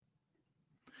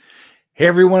Hey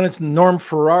everyone, it's Norm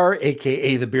Farrar,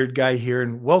 aka the Beard Guy here,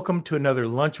 and welcome to another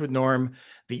Lunch with Norm,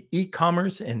 the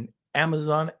e-commerce and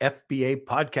Amazon FBA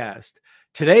podcast.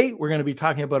 Today, we're going to be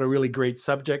talking about a really great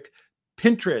subject,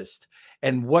 Pinterest,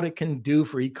 and what it can do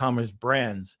for e-commerce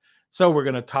brands. So we're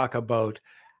going to talk about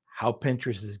how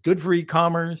Pinterest is good for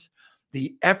e-commerce,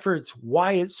 the efforts,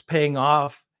 why it's paying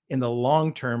off in the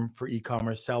long term for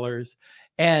e-commerce sellers,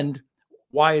 and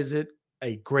why is it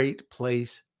a great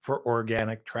place for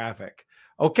organic traffic.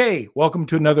 Okay, welcome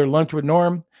to another Lunch with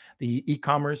Norm, the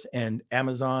e-commerce and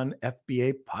Amazon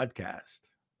FBA podcast.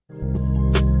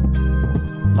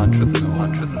 Lunch with Norm.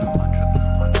 Lunch with Norm.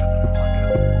 Lunch with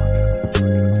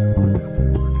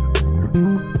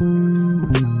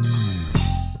Norm.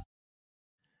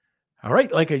 All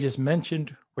right, like I just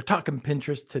mentioned, we're talking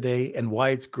Pinterest today and why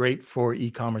it's great for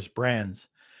e-commerce brands.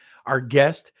 Our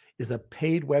guest is a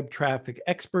paid web traffic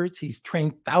expert. He's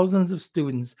trained thousands of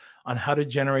students on how to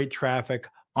generate traffic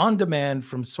on demand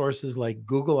from sources like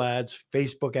Google Ads,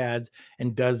 Facebook Ads,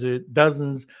 and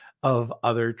dozens of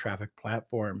other traffic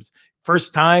platforms.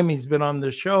 First time he's been on the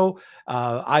show.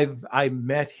 I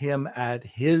met him at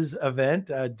his event,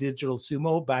 Digital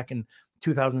Sumo, back in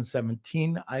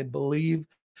 2017, I believe.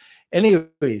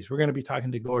 Anyways, we're going to be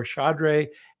talking to Gaur Chaudhry,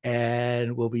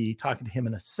 and we'll be talking to him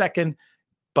in a second.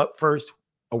 But first,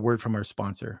 a word from our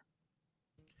sponsor.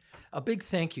 A big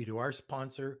thank you to our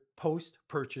sponsor, Post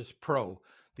Purchase Pro,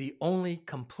 the only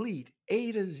complete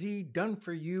A to Z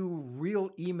done-for-you real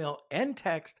email and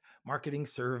text marketing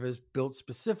service built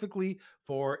specifically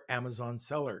for Amazon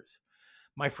sellers.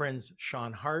 My friends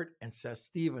Sean Hart and Seth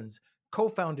Stevens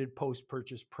co-founded Post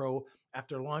Purchase Pro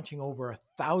after launching over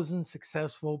 1,000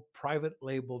 successful private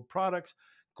labeled products,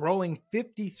 growing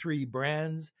 53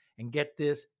 brands, and get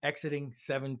this, exiting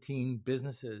 17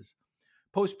 businesses.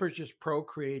 Post Purchase Pro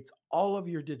creates all of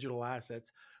your digital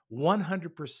assets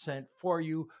 100% for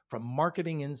you, from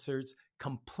marketing inserts,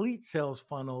 complete sales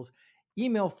funnels,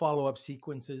 email follow-up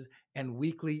sequences, and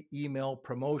weekly email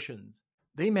promotions.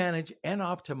 They manage and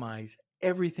optimize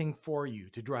everything for you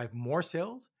to drive more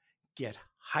sales, get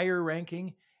higher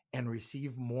ranking, and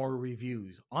receive more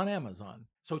reviews on Amazon.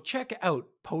 So check out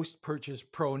Post Purchase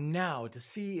Pro now to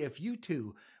see if you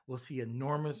too will see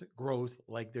enormous growth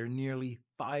like their nearly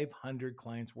 500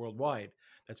 clients worldwide.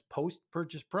 That's Post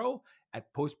Purchase Pro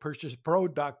at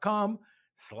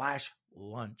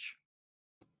postpurchasepro.com/lunch.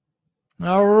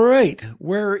 All right,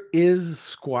 where is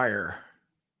Squire?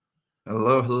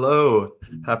 Hello.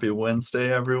 Happy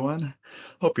Wednesday, everyone.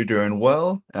 Hope you're doing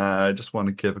well. I just want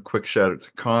to give a quick shout out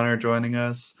to Connor joining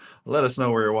us. Let us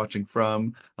know where you're watching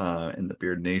from in the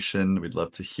Beard Nation. We'd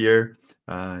love to hear.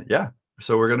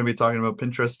 So we're going to be talking about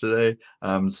Pinterest today.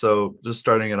 So just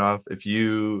starting it off, if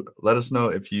you let us know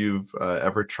if you've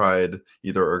ever tried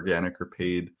either organic or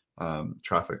paid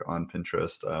traffic on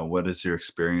Pinterest. What has your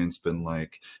experience been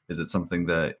like? Is it something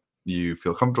that you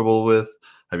feel comfortable with?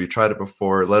 Have you tried it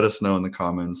before? Let us know in the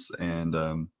comments. And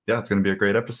it's going to be a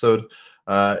great episode.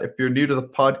 If you're new to the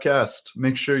podcast,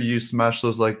 make sure you smash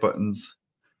those like buttons.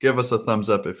 Give us a thumbs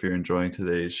up if you're enjoying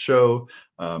today's show.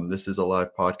 This is a live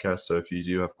podcast, so if you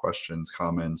do have questions,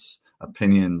 comments,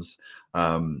 opinions,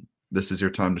 this is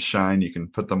your time to shine. You can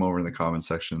put them over in the comment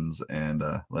sections and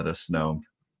let us know.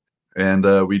 And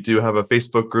we do have a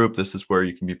Facebook group. This is where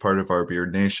you can be part of our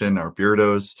Beard Nation, our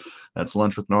Beardos. That's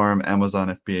Lunch with Norm, Amazon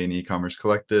FBA, and E-commerce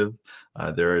Collective.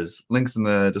 There is links in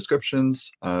the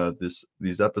descriptions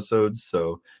these episodes.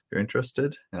 So if you're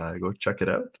interested, go check it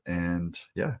out and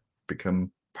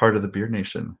become part of the Beard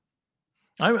Nation.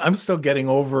 I'm still getting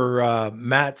over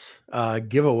Matt's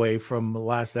giveaway from the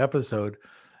last episode.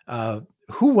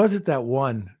 Who was it that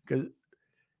won? Do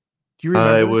you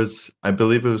remember? I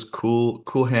believe it was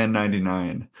Cool Hand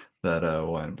 99 that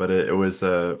won, but it was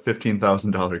a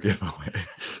 $15,000 giveaway.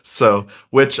 So,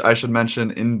 which I should mention,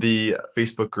 in the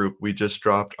Facebook group, we just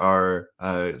dropped our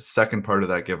second part of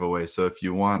that giveaway. So if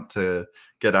you want to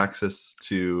get access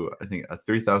to, I think, a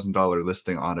 $3,000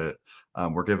 listing audit,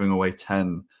 we're giving away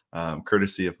 10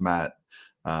 courtesy of Matt.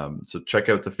 So check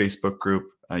out the Facebook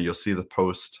group. You'll see the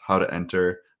post, how to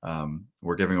enter.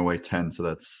 We're giving away 10, so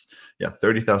that's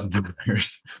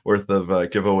 $30,000 worth of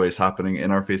giveaways happening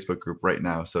in our Facebook group right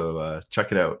now. So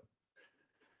check it out.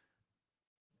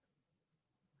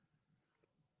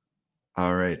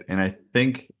 All right, and I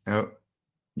think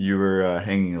you were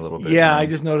hanging a little bit. Yeah, I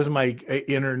just noticed my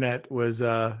internet was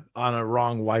on a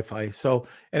wrong Wi-Fi. So,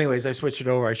 anyways, I switched it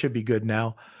over. I should be good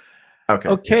now.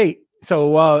 Okay. Yeah.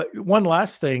 So one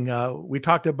last thing we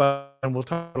talked about, and we'll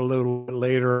talk a little bit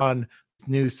later on,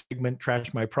 new segment,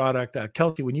 Trash My Product.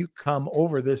 Kelsey, when you come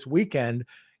over this weekend,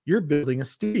 you're building a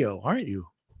studio, aren't you?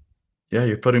 Yeah,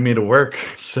 you're putting me to work.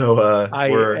 I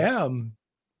am.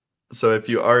 So if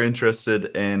you are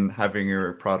interested in having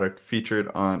your product featured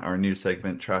on our new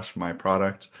segment, Trash My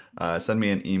Product, send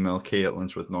me an email,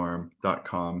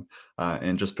 k@lunchwithnorm.com,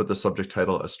 and just put the subject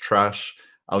title as trash.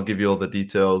 I'll give you all the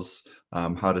details,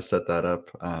 how to set that up.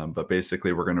 But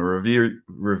basically, we're going to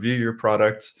review your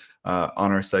product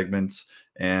on our segment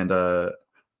and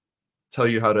tell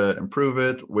you how to improve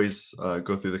it, ways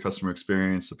go through the customer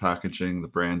experience, the packaging, the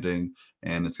branding,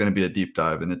 and it's going to be a deep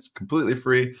dive, and it's completely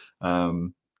free.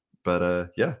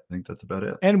 Yeah, I think that's about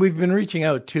it. And we've been reaching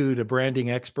out to branding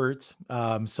experts.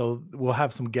 So we'll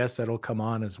have some guests that'll come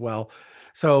on as well.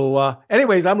 So,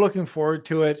 anyways, I'm looking forward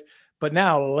to it. But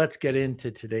now let's get into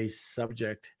today's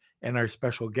subject and our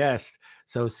special guest.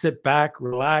 So sit back,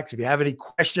 relax. If you have any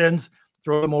questions,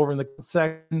 throw them over in the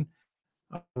section.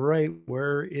 All right,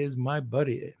 where is my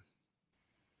buddy?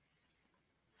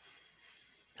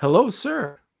 Hello,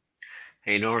 sir.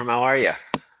 Hey, Norm, how are you?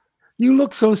 You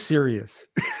look so serious.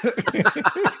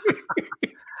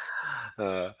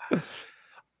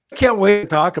 Can't wait to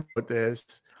talk about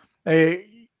this.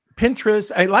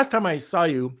 Pinterest. Last time I saw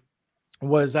you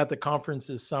was at the conference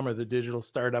this summer, the Digital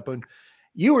Startup, and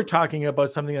you were talking about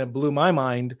something that blew my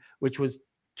mind, which was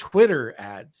Twitter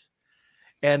ads.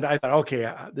 And I thought,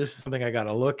 okay, this is something I got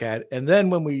to look at. And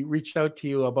then when we reached out to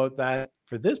you about that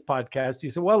for this podcast, you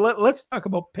said, well, let's talk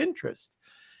about Pinterest.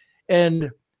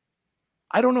 And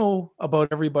I don't know about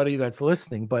everybody that's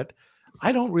listening, but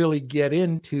I don't really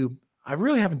I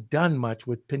really haven't done much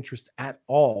with Pinterest at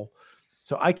all.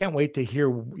 So I can't wait to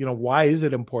hear, why is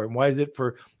it important? Why is it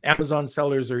for Amazon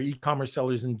sellers or e-commerce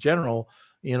sellers in general,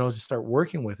 to start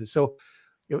working with it? So,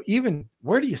 even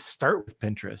where do you start with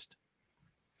Pinterest?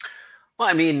 Well,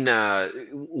 I mean,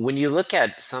 when you look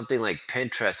at something like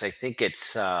Pinterest, I think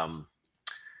it's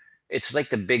like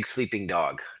the big sleeping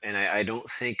dog, and I don't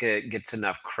think it gets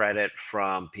enough credit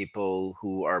from people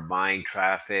who are buying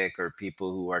traffic or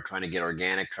people who are trying to get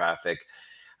organic traffic.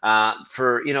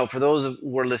 For those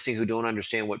who are listening who don't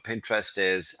understand what Pinterest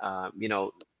is,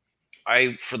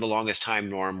 I for the longest time,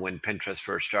 Norm, when Pinterest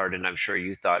first started, and I'm sure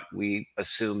you thought, we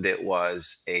assumed it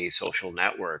was a social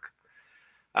network.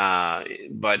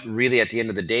 But really, at the end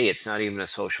of the day, it's not even a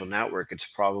social network. It's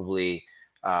probably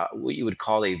what you would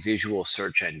call a visual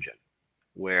search engine,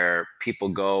 where people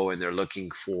go and they're looking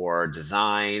for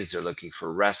designs, they're looking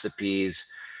for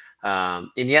recipes. And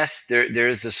yes, there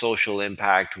is the social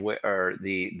impact or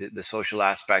the social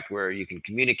aspect where you can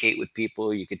communicate with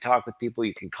people, you can talk with people,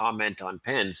 you can comment on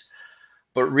pins.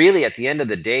 But really, at the end of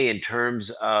the day, in terms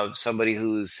of somebody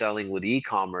who's selling with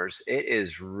e-commerce, it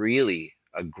is really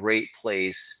a great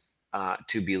place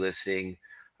to be listing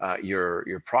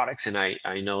your products. And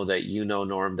I know that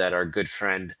Norm, that our good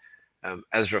friend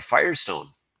Ezra Firestone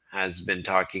has been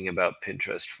talking about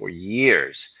Pinterest for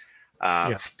years,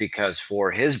 because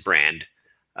for his brand,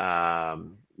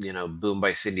 Boom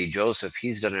by Cindy Joseph,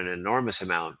 he's done an enormous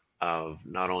amount of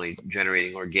not only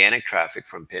generating organic traffic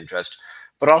from Pinterest,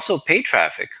 but also paid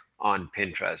traffic on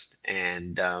Pinterest.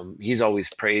 And he's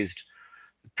always praised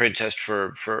Pinterest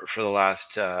for the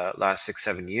last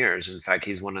 6-7 years. In fact,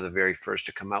 he's one of the very first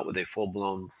to come out with a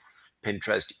full-blown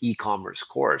Pinterest e-commerce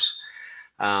course.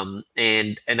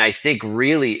 And I think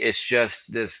really it's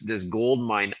just this gold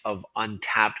mine of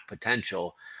untapped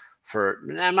potential for.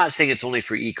 I'm not saying it's only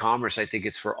for e-commerce. I think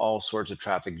it's for all sorts of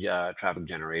traffic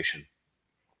generation.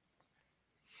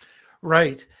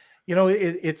 Right.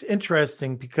 It's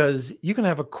interesting because you can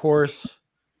have a course,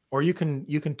 or you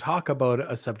can talk about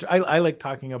a subject. I like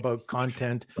talking about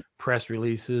content, press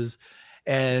releases,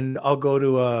 and I'll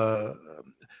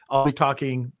be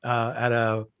talking on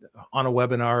a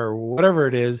webinar or whatever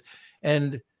it is,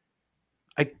 and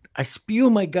I spiel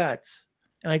my guts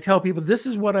and I tell people this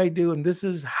is what I do and this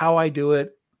is how I do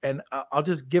it, and I'll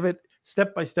just give it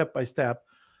step by step by step.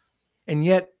 And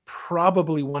yet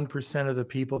probably 1% of the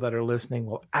people that are listening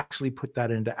will actually put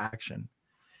that into action.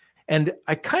 And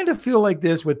I kind of feel like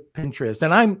this with Pinterest,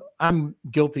 and I'm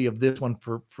guilty of this one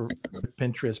for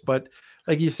Pinterest. But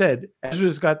like you said,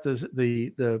 Ezra's got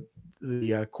the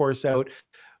course out.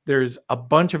 There's a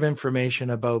bunch of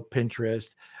information about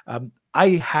Pinterest. I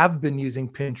have been using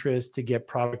Pinterest to get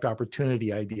product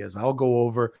opportunity ideas.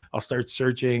 I'll start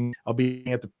searching. I'll be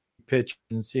at the pitch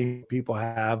and seeing what people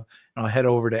have, and I'll head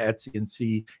over to Etsy and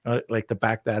see, like, to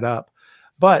back that up.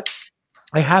 But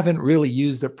I haven't really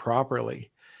used it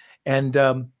properly. And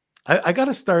I got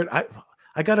to start.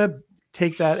 I got to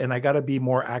take that, and I got to be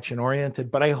more action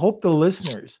oriented. But I hope the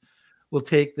listeners will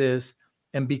take this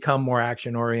and become more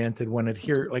action oriented when it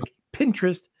here. Like,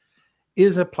 Pinterest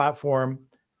is a platform.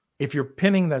 if you're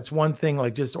pinning, that's one thing,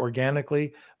 like just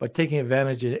organically, but taking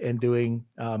advantage and doing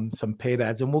some paid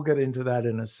ads. And we'll get into that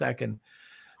in a second.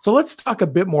 So let's talk a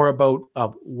bit more about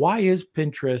why is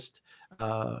Pinterest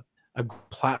a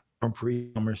platform for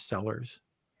e-commerce sellers?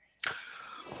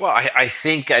 Well, I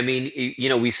think, I mean,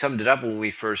 we summed it up when we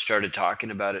first started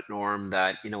talking about it, Norm,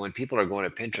 that, when people are going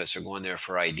to Pinterest, they're going there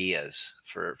for ideas,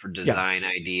 for Yeah, design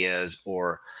ideas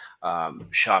or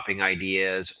shopping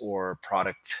ideas or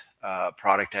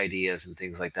product ideas and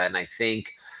things like that. And I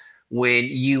think when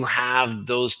you have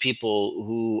those people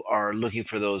who are looking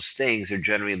for those things, they're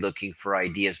generally looking for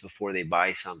ideas before they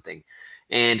buy something.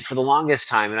 And for the longest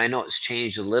time, and I know it's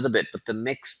changed a little bit, but the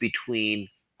mix between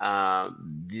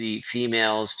the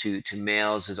females to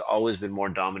males has always been more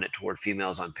dominant toward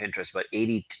females on Pinterest, about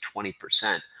 80 to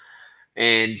 20%.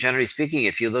 And generally speaking,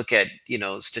 if you look at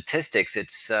statistics,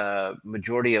 it's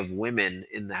majority of women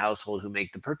in the household who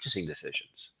make the purchasing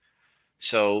decisions.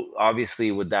 So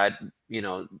obviously, with that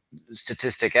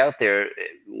statistic out there,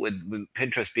 with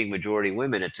Pinterest being majority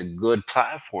women, it's a good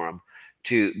platform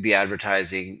to be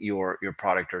advertising your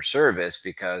product or service,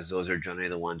 because those are generally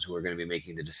the ones who are going to be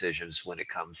making the decisions when it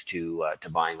comes to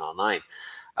buying online.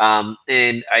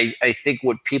 And I think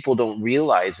what people don't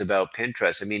realize about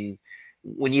Pinterest, I mean,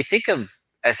 when you think of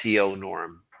SEO,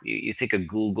 Norm, you think of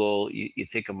Google, you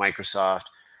think of Microsoft,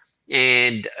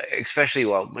 and especially,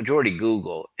 well, majority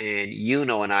Google. And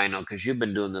and I know, because you've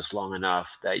been doing this long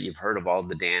enough, that you've heard of all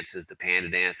the dances, the panda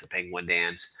dance, the penguin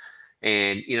dance.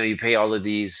 And you pay all of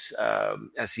these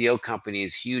SEO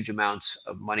companies huge amounts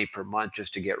of money per month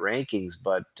just to get rankings,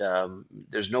 but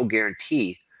there's no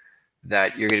guarantee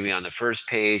that you're going to be on the first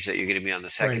page, that you're going to be on the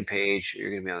second right. page,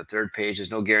 you're going to be on the third page.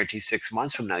 There's no guarantee 6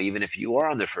 months from now, even if you are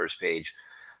on the first page,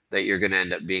 that you're going to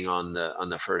end up being on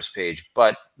the first page.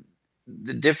 But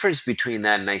the difference between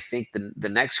that, and I think the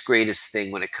next greatest thing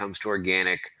when it comes to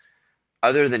organic,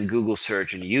 other than Google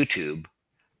search and YouTube,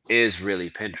 is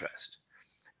really Pinterest.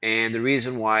 And the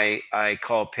reason why I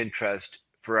call Pinterest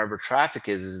forever traffic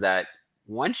is that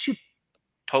once you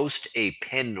post a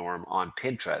pin, Norm, on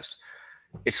Pinterest,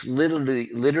 it's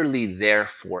literally there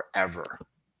forever.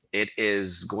 It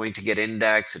is going to get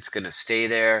indexed, it's going to stay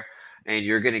there, and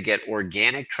you're going to get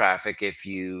organic traffic if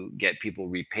you get people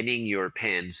repinning your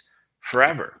pins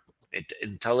forever.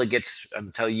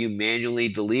 Until you manually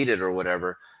delete it or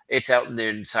whatever, it's out in there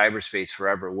in cyberspace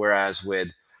forever. Whereas with,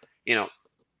 you know,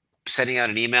 sending out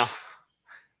an email,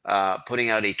 putting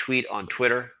out a tweet on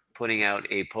Twitter, putting out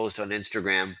a post on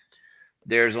Instagram,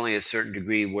 there's only a certain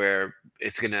degree where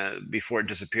it's gonna, before it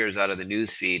disappears out of the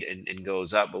news feed and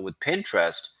goes up. But with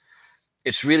Pinterest,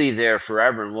 it's really there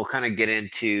forever. And we'll kind of get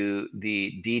into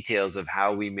the details of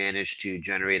how we managed to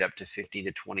generate up to 15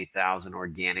 to 20,000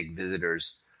 organic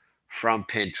visitors from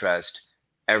Pinterest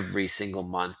every single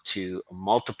month to a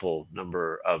multiple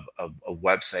number of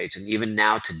websites. And even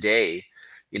now today,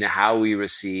 how we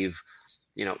receive,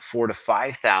 4 to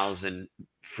 5,000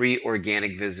 free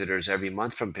organic visitors every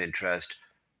month from Pinterest,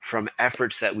 from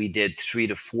efforts that we did 3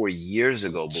 to 4 years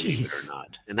ago, believe it or Jeez.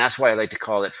 not. And that's why I like to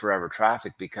call it forever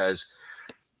traffic, because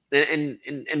and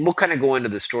we'll kind of go into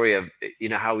the story of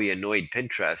how we annoyed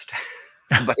Pinterest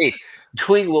by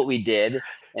doing what we did,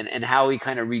 and how we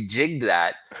kind of rejigged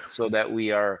that so that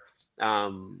we are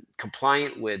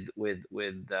compliant with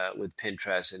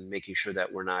Pinterest, and making sure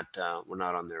that we're not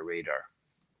on their radar.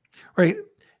 Right.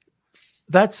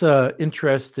 That's a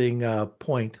interesting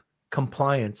point.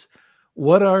 Compliance.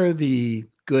 What are the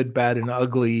good, bad, and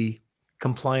ugly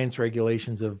compliance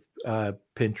regulations of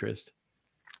Pinterest?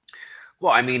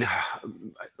 Well, I mean,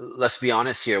 let's be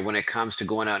honest here. When it comes to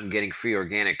going out and getting free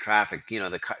organic traffic,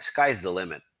 the sky's the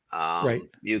limit. Right.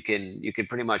 You can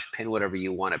pretty much pin whatever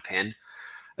you want to pin,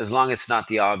 as long as it's not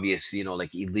the obvious,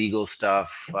 like illegal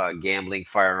stuff, gambling,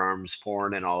 firearms,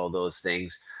 porn, and all of those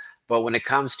things. But when it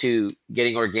comes to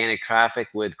getting organic traffic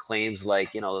with claims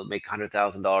like, make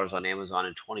 $100,000 on Amazon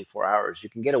in 24 hours, you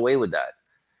can get away with that.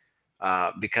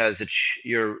 Because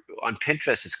you're on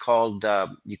Pinterest, it's called,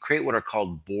 you create what are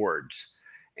called boards.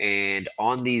 And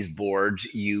on these boards,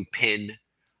 you pin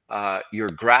your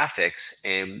graphics,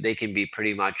 and they can be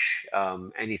pretty much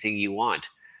anything you want.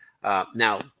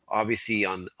 Now, obviously,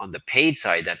 on the paid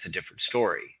side, that's a different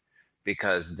story,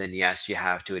 because then, yes, you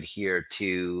have to adhere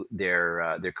to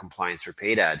their compliance for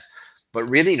paid ads. But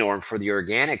really, Norm, for the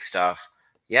organic stuff,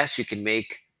 yes, you can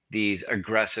make these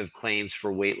aggressive claims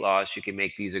for weight loss. You can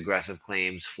make these aggressive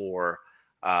claims for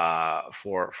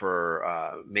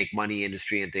make money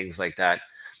industry and things like that,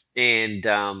 and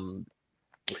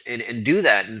do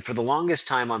that. And for the longest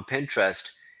time on Pinterest,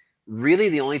 really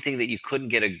the only thing that you couldn't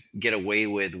get away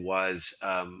with was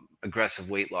aggressive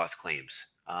weight loss claims.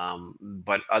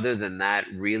 But other than that,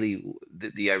 really,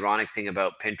 the ironic thing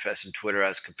about Pinterest and Twitter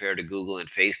as compared to Google and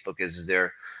Facebook is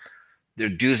their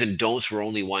do's and don'ts were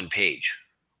only one page.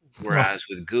 Oh, Whereas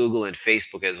with Google and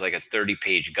Facebook, it's like a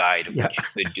 30-page guide of yeah. what you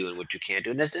could do and what you can't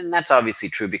do. And that's obviously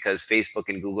true because Facebook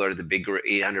and Google are the big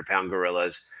 800-pound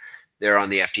gorillas. They're on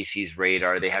the FTC's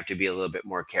radar. They have to be a little bit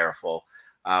more careful.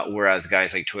 Whereas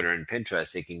guys like Twitter and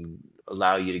Pinterest, they can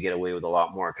allow you to get away with a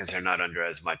lot more because they're not under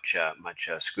as much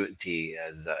scrutiny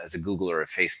as a Google or a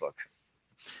Facebook.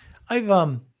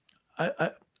 I've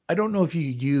I don't know if you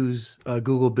use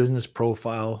Google Business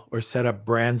Profile or set up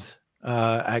brands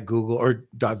at Google or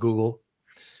 .google.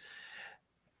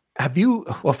 Have you?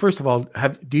 Well, first of all,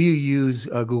 do you use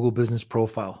Google Business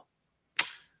Profile?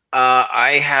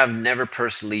 I have never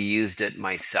personally used it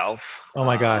myself. Oh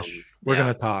my gosh, we're yeah.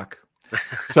 gonna talk.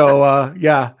 So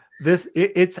yeah,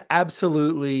 it's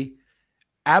absolutely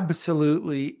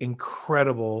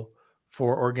incredible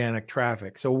for organic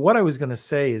traffic. So what I was going to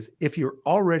say is, if you're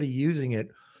already using it,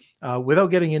 without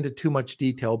getting into too much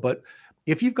detail, but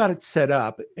if you've got it set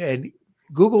up and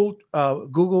Google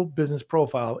Business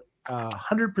Profile,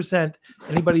 100%,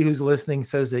 anybody who's listening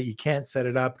says that you can't set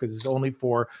it up because it's only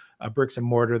for bricks and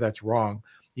mortar, that's wrong.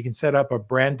 You can set up a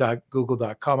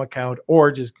brand.google.com account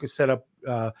or just set up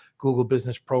Google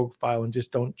Business Profile and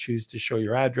just don't choose to show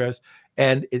your address,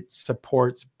 and it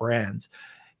supports brands.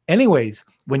 Anyways,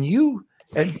 when you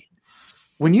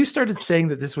started saying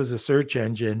that this was a search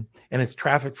engine and it's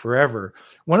traffic forever,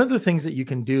 one of the things that you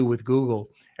can do with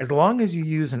Google, as long as you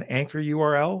use an anchor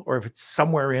URL or if it's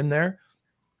somewhere in there,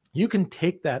 you can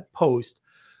take that post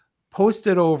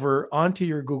it over onto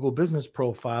your Google Business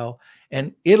Profile,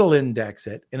 and it'll index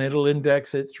it, and it'll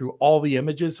index it through all the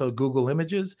images. So Google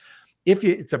Images, if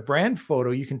it's a brand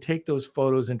photo, you can take those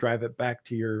photos and drive it back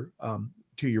to your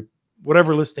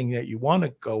whatever listing that you want to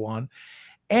go on.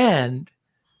 And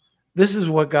this is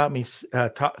what got me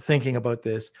thinking about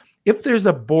this. If there's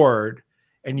a board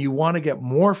and you want to get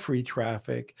more free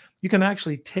traffic, you can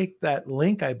actually take that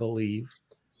link, I believe,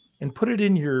 and put it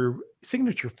in your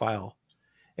signature file.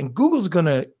 And Google's going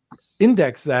to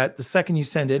index that the second you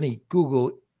send any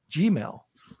Google Gmail.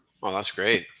 Oh, that's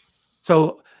great.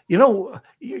 So,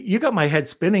 you got my head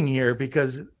spinning here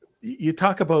because you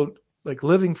talk about like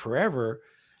living forever.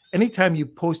 Anytime you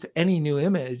post any new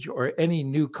image or any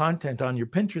new content on your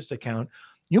Pinterest account,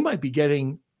 you might be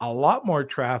getting a lot more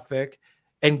traffic,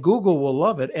 and Google will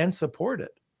love it and support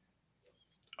it.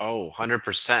 Oh,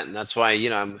 100%. And that's why,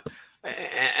 and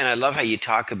I love how you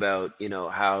talk about,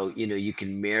 how, you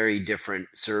can marry different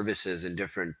services and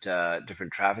different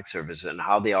traffic services and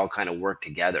how they all kind of work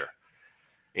together.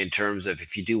 In terms of,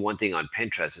 if you do one thing on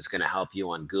Pinterest, it's going to help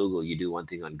you on Google. You do one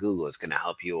thing on Google, it's going to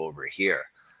help you over here.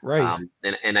 Right.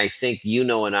 And I think,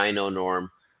 and I know,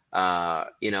 Norm,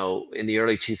 in the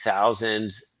early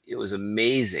 2000s, it was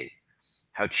amazing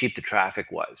how cheap the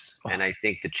traffic was. Oh. And I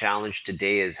think the challenge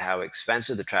today is how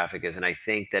expensive the traffic is. And I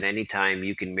think that anytime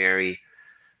you can marry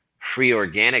free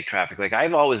organic traffic, like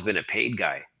I've always been a paid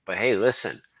guy, but hey,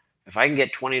 listen, if I can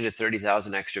get 20 to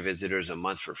 30,000 extra visitors a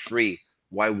month for free,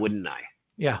 why wouldn't I?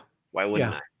 Yeah. Why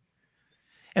wouldn't I?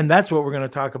 And that's what we're going to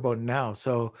talk about now.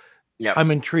 So yeah, I'm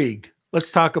intrigued.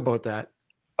 Let's talk about that.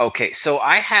 Okay, so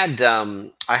I had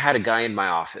a guy in my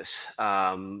office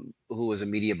who was a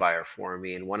media buyer for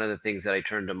me, and one of the things that I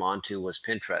turned him on to was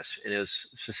Pinterest, and it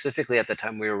was specifically at the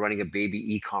time we were running a baby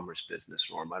e-commerce business,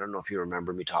 Norm. I don't know if you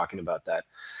remember me talking about that.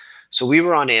 So we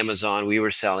were on Amazon. We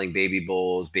were selling baby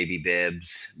bowls, baby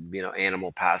bibs,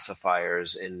 animal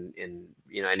pacifiers, and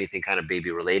anything kind of baby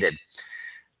related.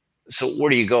 So where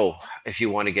do you go if you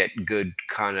want to get good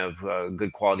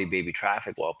good quality baby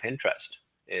traffic? Well, Pinterest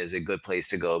is a good place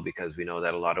to go because we know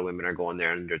that a lot of women are going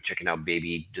there and they're checking out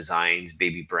baby designs,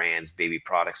 baby brands, baby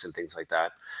products, and things like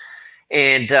that.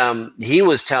 And he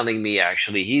was telling me,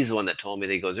 actually, he's the one that told me,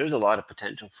 that he goes, there's a lot of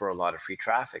potential for a lot of free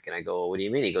traffic. And I go, well, what do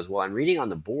you mean? He goes, well, I'm reading on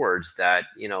the boards that,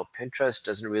 Pinterest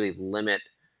doesn't really limit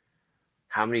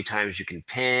how many times you can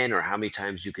pin or how many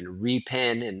times you can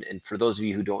repin. And for those of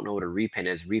you who don't know what a repin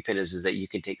is that you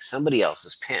can take somebody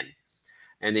else's pin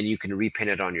and then you can repin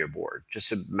it on your board.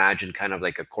 Just imagine kind of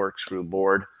like a corkscrew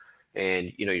board,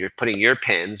 and you're putting your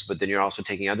pins, but then you're also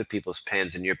taking other people's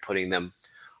pins and you're putting them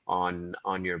on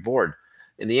your board.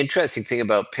 And the interesting thing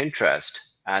about Pinterest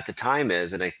at the time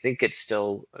is, and I think it's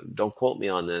still, don't quote me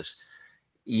on this,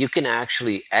 you can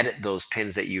actually edit those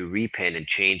pins that you repin and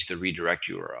change the redirect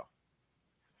URL.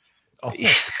 Oh.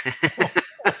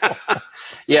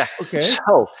 Yeah. Okay.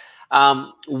 So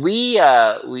we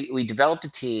developed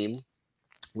a team.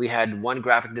 We had one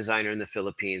graphic designer in the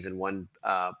Philippines and one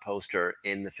poster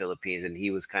in the Philippines, and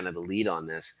he was kind of the lead on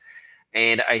this.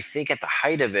 And I think at the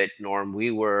height of it, Norm,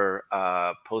 we were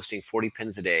posting 40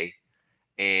 pins a day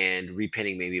and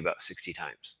repinning maybe about 60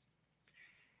 times.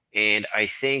 And I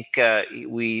think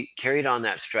we carried on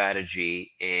that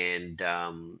strategy, and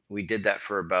we did that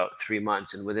for about 3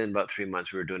 months. And within about 3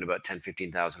 months, we were doing about 10,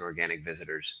 15,000 organic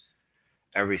visitors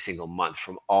every single month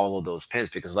from all of those pins.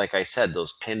 Because like I said,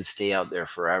 those pins stay out there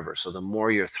forever. So the more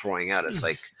you're throwing out,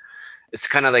 it's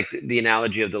kind of like the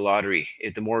analogy of the lottery.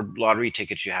 If the more lottery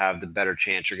tickets you have, the better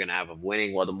chance you're going to have of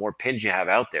winning. Well, the more pins you have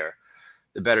out there,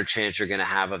 the better chance you're going to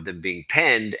have of them being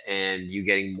pinned and you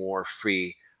getting more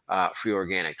free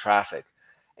organic traffic.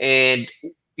 And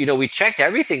we checked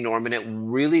everything, Norm, and it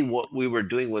really, what we were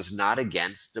doing was not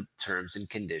against the terms and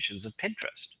conditions of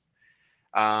Pinterest.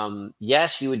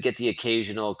 Yes, you would get the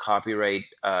occasional copyright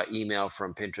email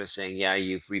from Pinterest saying, yeah,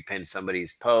 you've repinned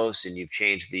somebody's post and you've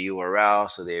changed the URL,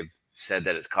 so they've said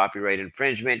that it's copyright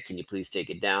infringement. Can you please take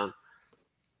it down?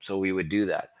 So we would do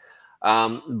that.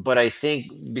 But I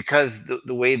think because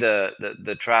the way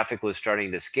the traffic was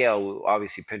starting to scale,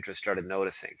 obviously Pinterest started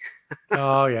noticing.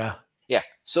 Oh yeah. Yeah.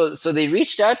 So they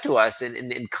reached out to us, and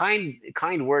in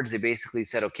kind words, they basically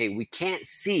said, okay, we can't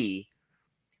see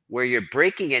where you're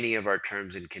breaking any of our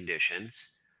terms and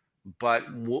conditions,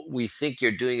 but what we think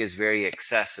you're doing is very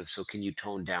excessive. So can you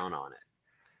tone down on it?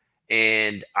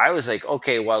 And I was like,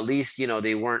 okay, well, at least,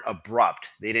 they weren't abrupt.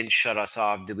 They didn't shut us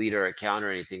off, delete our account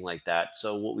or anything like that.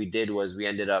 So what we did was we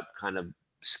ended up kind of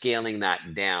scaling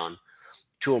that down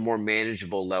to a more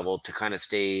manageable level to kind of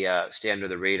stay under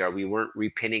the radar. We weren't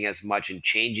repinning as much and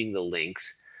changing the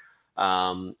links.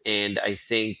 And I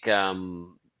think,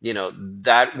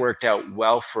 that worked out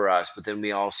well for us. But then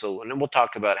we also, and then we'll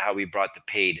talk about how we brought the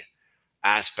paid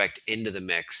aspect into the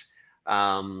mix.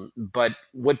 But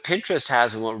what Pinterest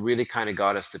has, and what really kind of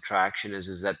got us the traction,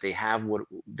 is that they have what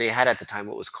they had at the time,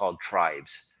 what was called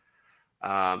tribes.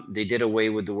 They did away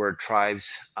with the word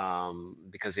tribes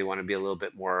because they want to be a little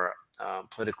bit more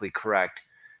politically correct.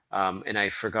 And I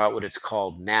forgot what it's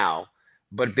called now,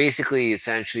 but basically,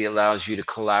 essentially allows you to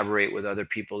collaborate with other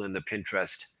people in the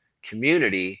Pinterest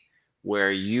community,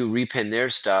 where you repin their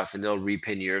stuff and they'll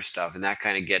repin your stuff, and that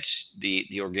kind of gets the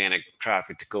organic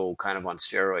traffic to go kind of on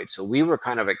steroids. So we were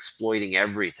kind of exploiting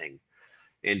everything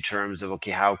in terms of,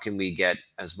 okay, how can we get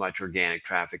as much organic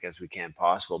traffic as we can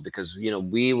possible? Because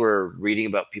we were reading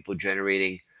about people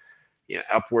generating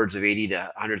upwards of $80,000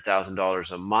 to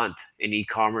 $100,000 a month in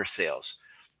e-commerce sales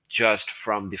just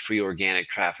from the free organic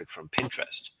traffic from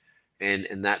Pinterest.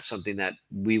 And that's something that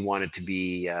we wanted to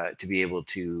be able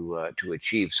to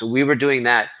achieve. So we were doing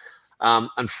that.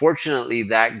 Unfortunately,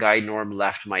 that guy Norm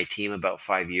left my team about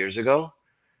 5 years ago,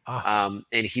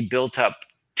 and he built up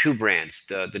two brands: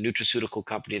 the nutraceutical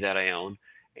company that I own,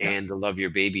 and the Love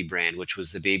Your Baby brand, which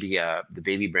was the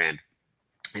baby brand.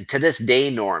 And to this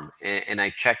day, Norm, and I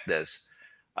checked this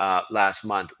last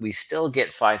month, we still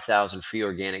get 5,000 free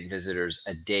organic visitors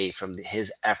a day from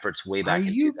his efforts way back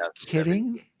in 2007. Are you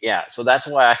kidding? Yeah. So that's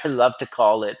why I love to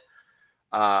call it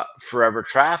forever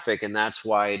traffic. And that's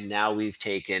why now we've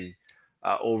taken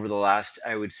over the last,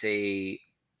 I would say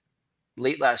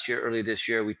late last year, early this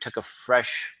year, we took a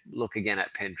fresh look again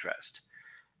at Pinterest.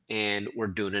 And we're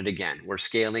doing it again. We're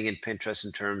scaling in Pinterest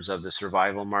in terms of the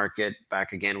survival market,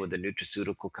 back again with the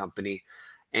nutraceutical company.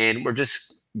 And we're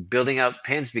just building out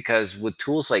pins, because with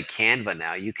tools like Canva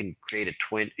now, you can create a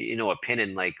pin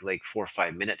in like 4 or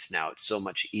 5 minutes now. It's so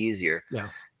much easier. Yeah.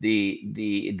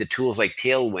 The tools like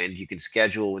Tailwind, you can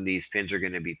schedule when these pins are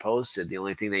going to be posted. The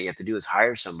only thing that you have to do is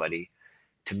hire somebody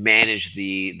to manage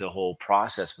the whole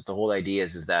process. But the whole idea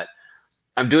is that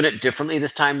I'm doing it differently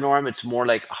this time, Norm. It's more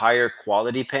like higher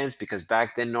quality pins, because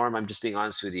back then, Norm, I'm just being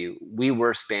honest with you, we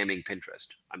were spamming Pinterest.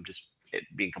 I'm just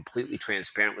being completely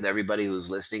transparent with everybody who's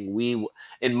listening. We,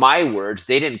 in my words,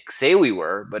 they didn't say we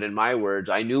were, but in my words,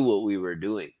 I knew what we were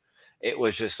doing. It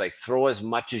was just like, throw as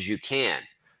much as you can,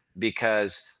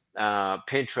 because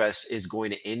Pinterest is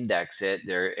going to index it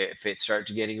there. If it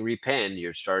starts getting repinned,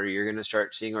 you're going to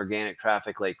start seeing organic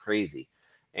traffic like crazy.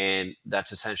 And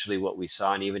that's essentially what we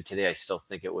saw. And even today, I still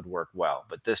think it would work well.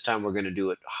 But this time we're going to do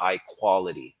it high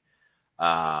quality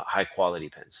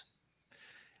pins.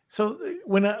 So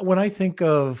when I think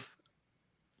of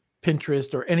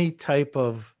Pinterest or any type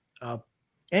of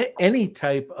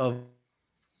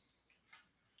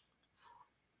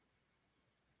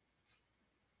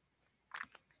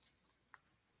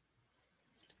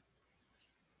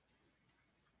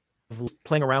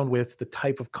playing around with the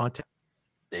type of content.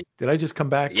 Did I just come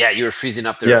back? Yeah, you were freezing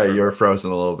up there. Yeah, you were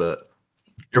frozen a little bit.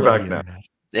 You're back now.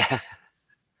 Yeah.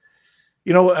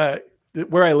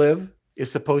 Where I live is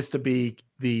supposed to be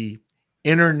the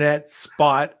internet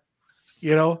spot,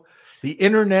 The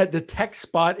internet, the tech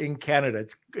spot in Canada.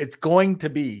 It's going to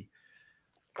be.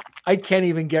 I can't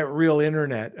even get real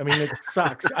internet. I mean, it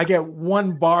sucks. I get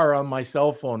 1 bar on my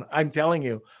cell phone. I'm telling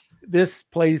you, this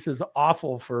place is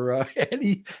awful for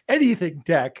anything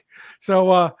tech.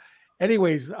 So,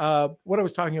 anyways, what I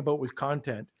was talking about was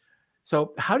content.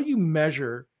 So, how do you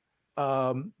measure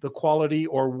the quality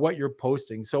or what you're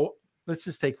posting? So, let's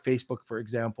just take Facebook, for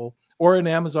example, or an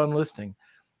Amazon listing.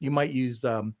 You might use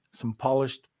some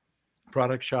polished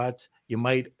product shots. You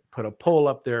might put a poll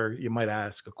up there. You might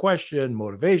ask a question,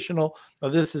 motivational. Now,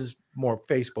 this is more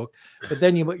Facebook, but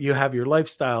then you have your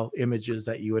lifestyle images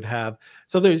that you would have.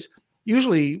 So there's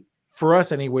usually, for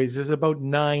us anyways, there's about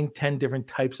 9-10 different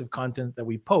types of content that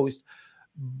we post,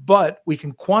 but we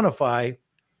can quantify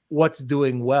what's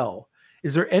doing well.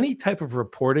 Is there any type of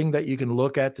reporting that you can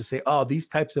look at to say, oh, these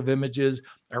types of images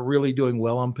are really doing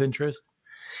well on Pinterest?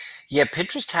 Yeah,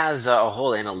 Pinterest has a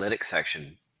whole analytics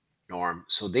section, Norm.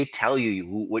 So they tell you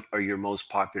what are your most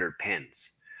popular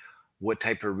pins, what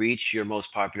type of reach your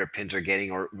most popular pins are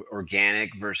getting, or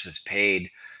organic versus paid.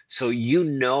 So you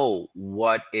know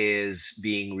what is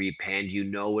being repinned, you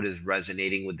know what is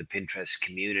resonating with the Pinterest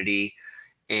community.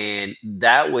 And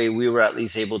that way we were at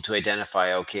least able to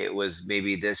identify, okay, it was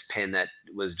maybe this pin that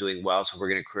was doing well. So we're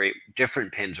going to create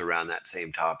different pins around that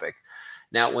same topic.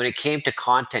 Now, when it came to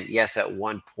content, yes, at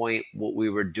one point, what we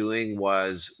were doing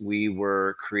was we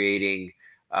were creating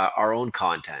our own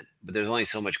content, but there's only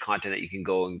so much content that you can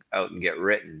go out and get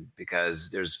written,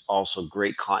 because there's also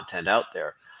great content out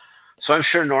there. So I'm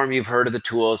sure, Norm, you've heard of the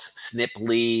tools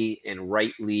Sniply and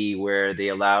Writely, where they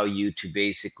allow you to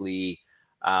basically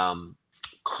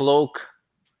cloak,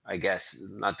 I guess,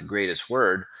 not the greatest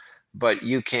word, but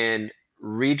you can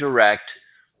redirect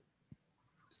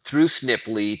through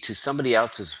Sniply to somebody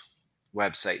else's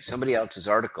website, somebody else's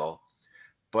article,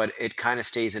 but it kind of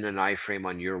stays in an iframe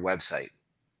on your website.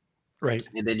 Right.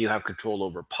 And then you have control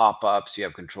over pop-ups, you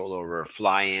have control over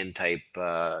fly-in type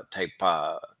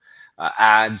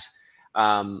ads.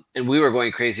 And we were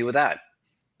going crazy with that.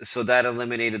 So that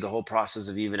eliminated the whole process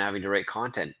of even having to write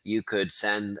content. You could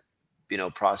send,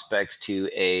 prospects to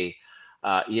a,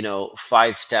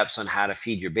 5 steps on how to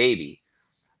feed your baby.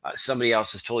 Somebody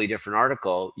else's totally different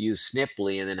article, use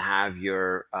Sniply, and then have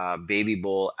your baby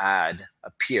bowl ad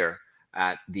appear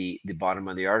at the bottom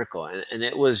of the article. And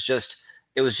it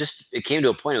came to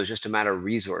a point, it was just a matter of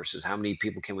resources. How many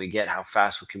people can we get? How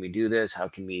fast can we do this? How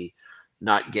can we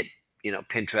not get,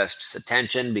 Pinterest's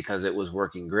attention, because it was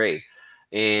working great.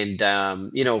 And,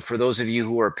 for those of you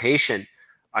who are patient,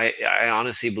 I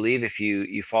honestly believe if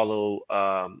you follow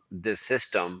this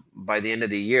system, by the end of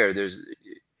the year,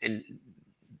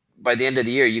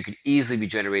 you could easily be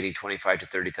generating 25 to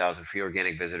 30,000 free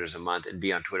organic visitors a month and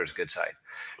be on Twitter's good side.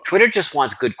 Twitter just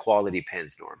wants good quality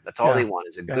pins, Norm. That's all they want,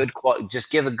 is a good quality.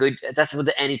 Just give a good, that's with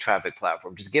any traffic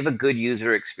platform. Just give a good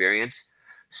user experience,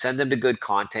 send them to good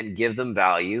content, give them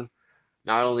value.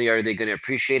 Not only are they going to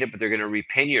appreciate it, but they're going to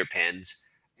repin your pins.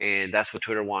 And that's what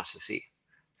Twitter wants to see.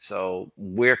 So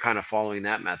we're kind of following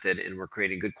that method, and we're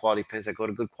creating good quality pins that go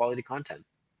to good quality content.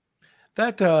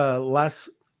 That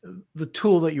the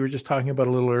tool that you were just talking about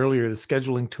a little earlier, the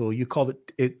scheduling tool, you called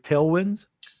it Tailwinds?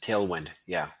 Tailwind,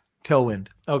 yeah. Tailwind.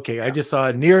 Okay, yeah. I just saw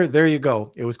it there you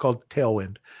go. It was called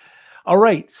Tailwind. All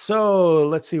right, so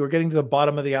let's see. We're getting to the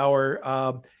bottom of the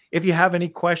hour. If you have any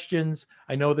questions,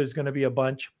 I know there's going to be a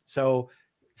bunch, so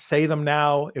say them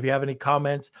now. If you have any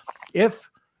comments, if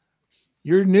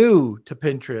you're new to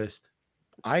Pinterest,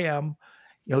 I am,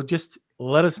 just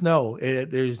let us know.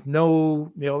 There's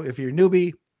no, if you're a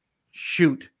newbie,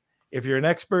 shoot. If you're an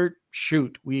expert,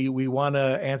 shoot. We want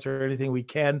to answer anything we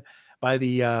can by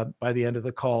the end of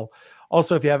the call.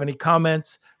 Also, if you have any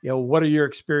comments, what are your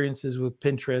experiences with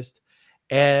Pinterest?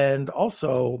 And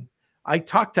also, I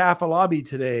talked to Afalabi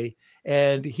today,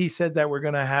 and he said that we're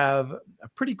going to have a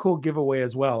pretty cool giveaway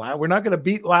as well. We're not going to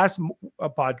beat last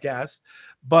podcast,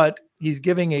 but he's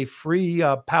giving a free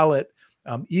palette,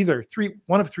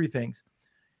 one of three things: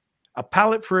 a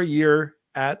palette for a year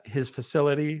at his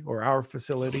facility or our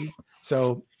facility.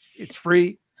 So it's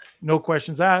free, no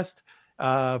questions asked,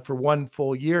 for 1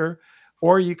 full year.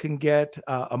 Or you can get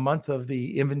a month of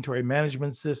the inventory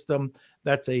management system.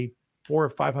 That's a $400 or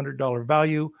 $500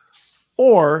 value.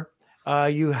 Or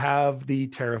you have the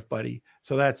Tariff Buddy.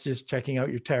 So that's just checking out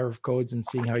your tariff codes and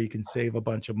seeing how you can save a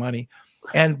bunch of money.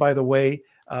 And by the way,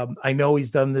 I know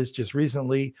he's done this just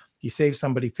recently. He saved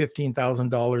somebody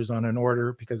 $15,000 on an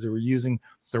order because they were using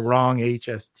the wrong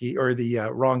HST or the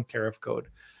wrong tariff code.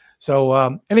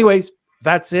 So anyways,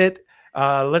 that's it.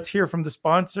 Let's hear from the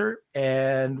sponsor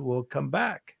and we'll come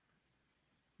back.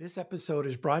 This episode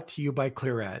is brought to you by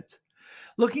ClearAds.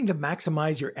 Looking to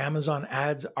maximize your Amazon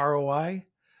ads ROI?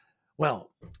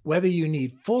 Well, whether you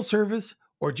need full service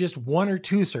or just one or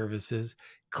two services,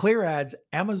 ClearAds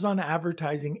Amazon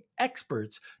advertising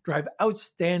experts drive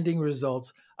outstanding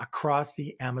results across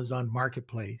the Amazon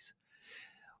marketplace.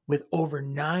 With over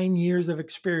 9 years of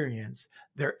experience,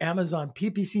 their Amazon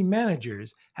PPC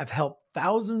managers have helped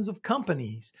thousands of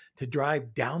companies to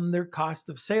drive down their cost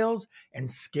of sales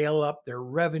and scale up their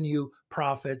revenue,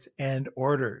 profits, and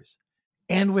orders.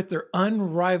 And with their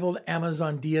unrivaled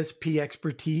Amazon DSP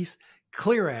expertise,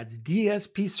 ClearAds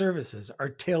DSP services are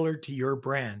tailored to your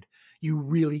brand. You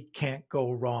really can't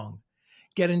go wrong.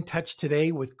 Get in touch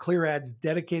today with ClearAds'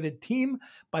 dedicated team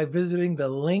by visiting the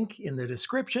link in the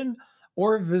description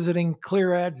or visiting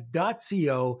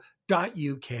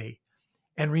clearads.co.uk.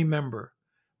 And remember,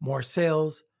 more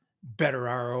sales, better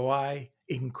ROI,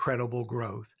 incredible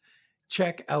growth.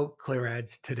 Check out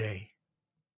ClearAds today.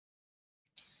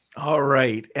 All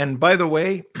right. And by the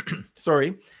way,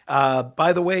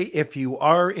 if you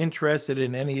are interested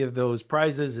in any of those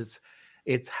prizes,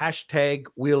 it's hashtag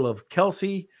Wheel of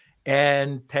Kelsey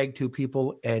and tag 2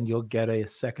 people and you'll get a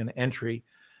second entry.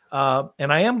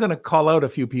 And I am going to call out a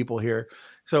few people here.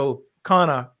 So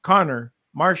Connor,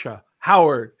 Marsha,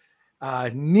 Howard,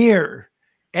 Near,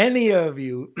 any of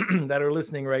you that are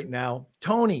listening right now,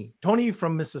 Tony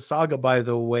from Mississauga, by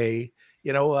the way,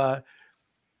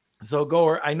 so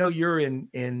Goer, I know you're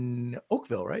in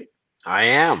Oakville, right? I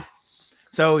am.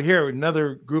 So here,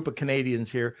 another group of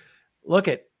Canadians here.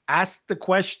 Ask the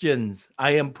questions.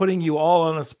 I am putting you all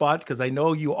on a spot because I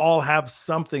know you all have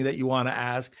something that you want to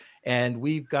ask. And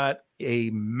we've got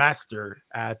a master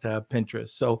at Pinterest.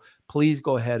 So please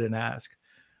go ahead and ask.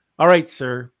 All right,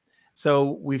 sir.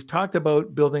 So we've talked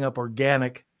about building up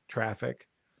organic traffic.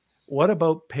 What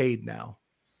about paid now?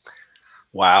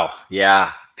 Wow.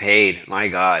 Yeah. Paid. My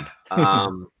God.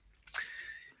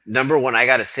 Number one, I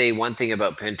got to say one thing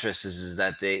about Pinterest is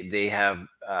that they have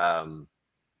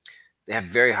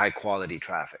very high quality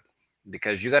traffic,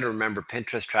 because you got to remember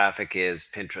Pinterest traffic is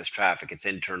Pinterest traffic. It's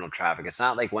internal traffic. It's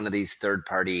not like one of these third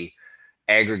party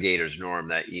aggregators, Norm,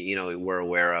 that we're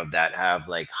aware of that have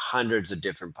like hundreds of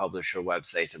different publisher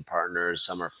websites and partners.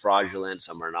 Some are fraudulent,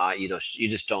 some are not. You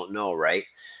just don't know, right?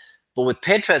 But with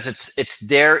Pinterest, it's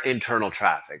their internal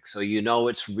traffic, so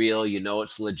it's real,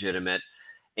 it's legitimate,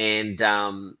 and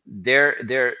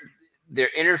their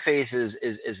interface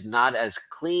is not as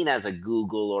clean as a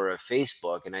Google or a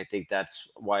Facebook, and I think that's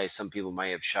why some people might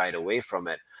have shied away from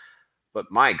it.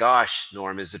 But my gosh,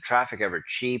 Norm, is the traffic ever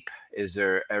cheap? Is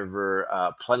there ever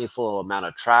a plentiful amount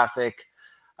of traffic?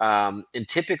 And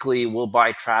typically, we'll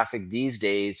buy traffic these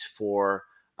days for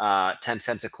 10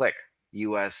 cents a click.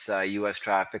 US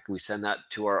traffic. We send that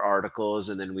to our articles,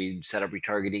 and then we set up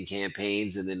retargeting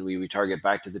campaigns, and then we retarget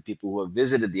back to the people who have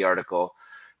visited the article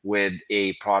with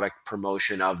a product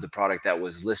promotion of the product that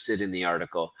was listed in the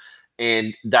article.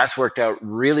 And that's worked out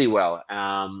really well.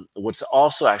 What's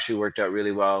also actually worked out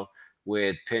really well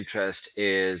with Pinterest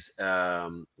is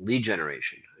lead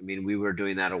generation. I mean, we were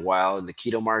doing that a while in the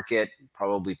keto market,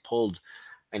 probably pulled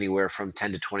anywhere from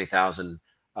 10 to 20,000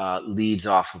 leads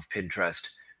off of Pinterest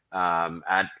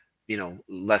at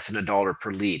less than $1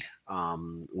 per lead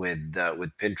with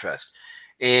Pinterest.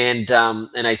 And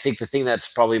I think the thing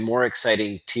that's probably more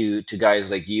exciting to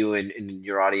guys like you and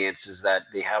your audience is that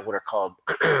they have what are called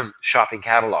shopping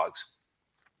catalogs,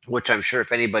 which I'm sure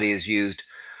if anybody has used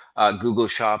Google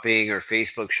Shopping or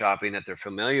Facebook Shopping that they're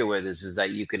familiar with is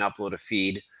that you can upload a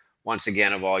feed once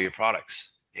again of all your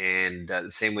products. And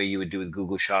the same way you would do with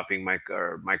Google Shopping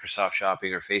or Microsoft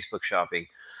Shopping or Facebook Shopping.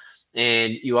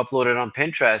 And you upload it on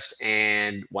Pinterest,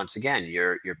 and once again,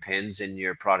 your pins and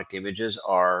your product images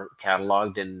are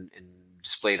cataloged and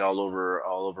displayed all over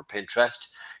Pinterest.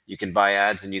 You can buy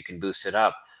ads and you can boost it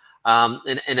up.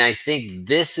 And I think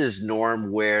this is,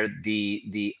 Norm, where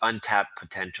the untapped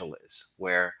potential is.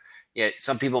 Where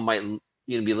some people might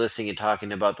be listening and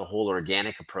talking about the whole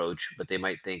organic approach, but they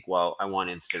might think, well, I want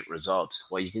instant results.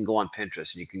 Well, you can go on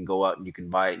Pinterest and you can go out and you can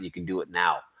buy it and you can do it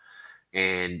now.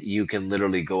 And you can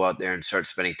literally go out there and start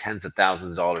spending tens of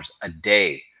thousands of dollars a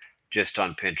day just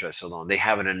on Pinterest alone. They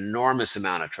have an enormous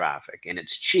amount of traffic, and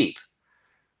it's cheap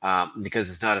because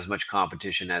it's not as much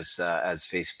competition as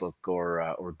Facebook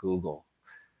or Google.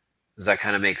 Does that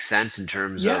kind of make sense in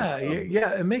terms of? Yeah,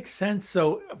 it makes sense.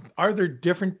 So, are there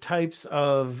different types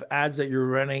of ads that you're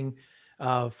running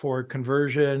for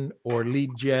conversion or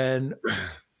lead gen?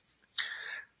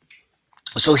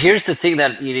 So here's the thing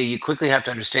that you quickly have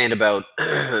to understand about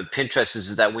Pinterest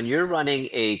is that when you're running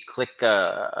a click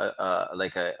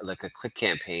like a click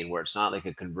campaign where it's not like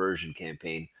a conversion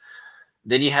campaign,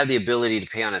 then you have the ability to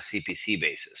pay on a CPC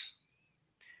basis.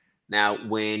 Now,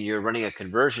 when you're running a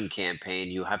conversion campaign,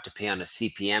 you have to pay on a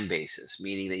CPM basis,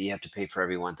 meaning that you have to pay for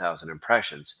every 1,000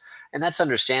 impressions. And that's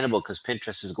understandable because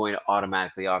Pinterest is going to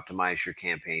automatically optimize your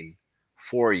campaign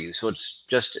for you. So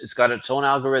it's got its own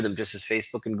algorithm, just as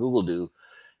Facebook and Google do.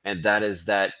 And that is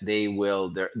that they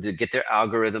get their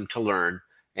algorithm to learn.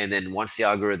 And then once the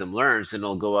algorithm learns, then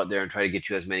it'll go out there and try to get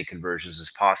you as many conversions as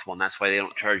possible. And that's why they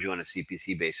don't charge you on a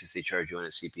CPC basis. They charge you on a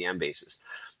CPM basis.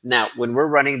 Now, when we're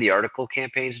running the article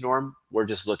campaigns, Norm, we're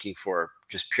just looking for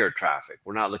just pure traffic.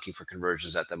 We're not looking for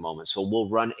conversions at the moment. So we'll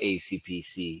run a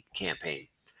CPC campaign.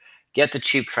 Get the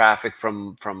cheap traffic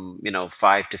from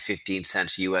 5 to 15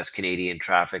 cents US Canadian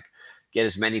traffic. Get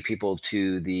as many people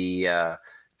to the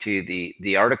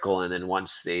article, and then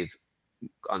once they've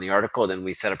on the article, then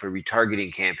we set up a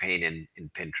retargeting campaign in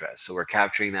Pinterest. So we're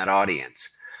capturing that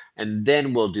audience. And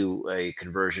then we'll do a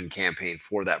conversion campaign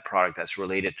for that product that's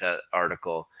related to that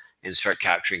article and start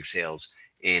capturing sales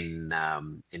in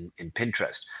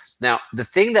Pinterest. Now, the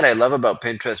thing that I love about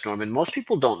Pinterest, Norman, most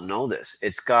people don't know this.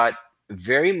 It's got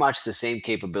very much the same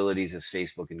capabilities as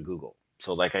Facebook and Google.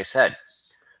 So like I said,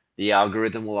 the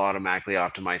algorithm will automatically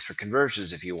optimize for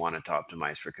conversions if you want it to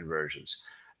optimize for conversions.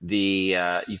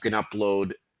 You can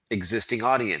upload existing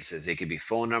audiences. They could be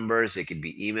phone numbers, they could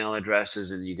be email addresses,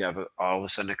 and you have all of a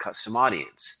sudden a custom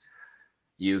audience.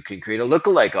 You can create a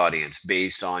lookalike audience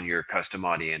based on your custom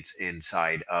audience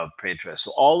inside of Pinterest.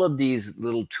 So all of these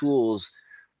little tools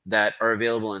that are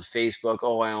available in Facebook.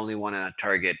 Oh, I only want to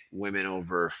target women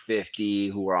over 50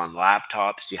 who are on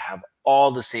laptops. You have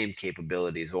all the same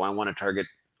capabilities. Oh, I want to target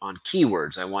on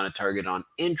keywords. I want to target on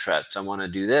interests. I want to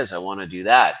do this. I want to do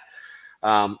that.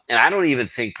 And I don't even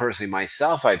think personally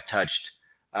myself I've touched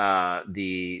the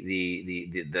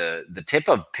tip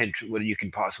of Pinterest, what you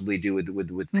can possibly do with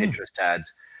Pinterest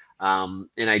ads.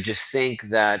 And I just think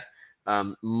that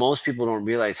most people don't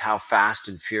realize how fast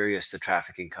and furious the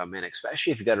traffic can come in,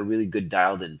 especially if you've got a really good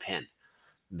dialed in pin.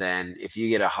 Then if you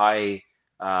get a high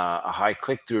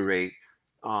click-through rate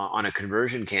on a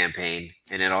conversion campaign,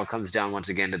 and it all comes down once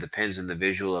again to the pins and the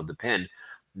visual of the pin,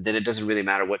 then it doesn't really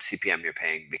matter what CPM you're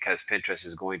paying, because Pinterest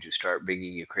is going to start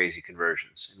bringing you crazy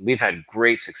conversions. And we've had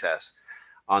great success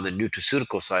on the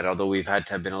nutraceutical side, although we've had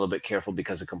to have been a little bit careful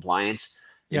because of compliance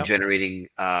in generating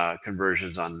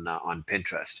conversions on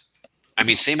Pinterest. I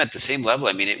mean, at the same level.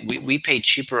 I mean, we pay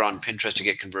cheaper on Pinterest to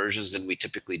get conversions than we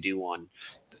typically do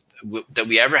that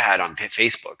we ever had on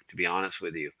Facebook, to be honest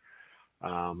with you.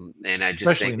 And I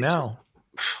just especially think now.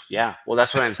 Yeah, well,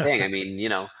 that's what I'm saying. I mean,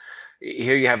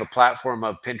 here you have a platform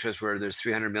of Pinterest where there's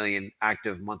 300 million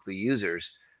active monthly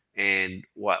users, and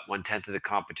 1/10 of the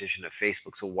competition of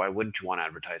Facebook. So why wouldn't you want to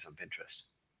advertise on Pinterest?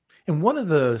 And one of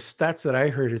the stats that I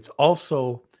heard, it's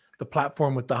also the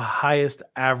platform with the highest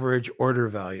average order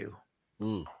value.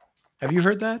 Have you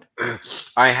heard that?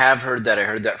 I have heard that. I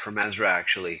heard that from Ezra,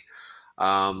 actually.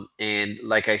 And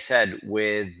like I said,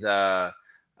 with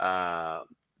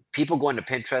people going to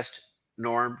Pinterest,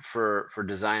 Norm, for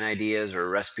design ideas or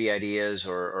recipe ideas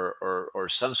or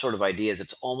some sort of ideas,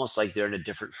 it's almost like they're in a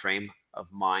different frame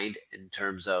of mind in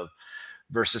terms of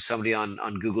versus somebody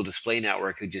on Google Display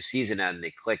Network who just sees an ad and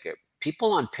they click it.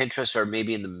 People on Pinterest are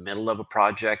maybe in the middle of a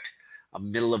project,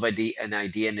 an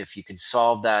idea, and if you can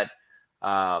solve that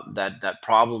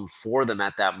problem for them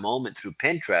at that moment through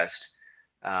Pinterest,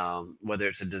 whether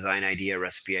it's a design idea,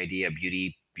 recipe idea,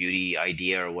 beauty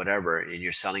idea, or whatever, and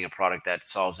you're selling a product that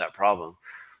solves that problem,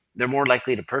 they're more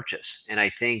likely to purchase. And I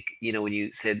think, when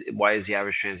you said, why is the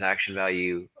average transaction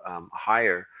value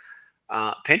higher?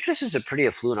 Pinterest is a pretty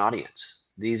affluent audience.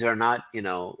 These are not,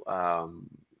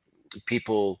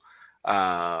 people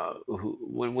who,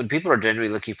 when people are generally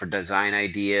looking for design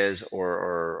ideas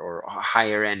or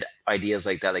higher end ideas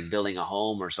like that, like building a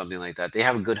home or something like that, they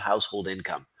have a good household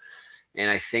income. And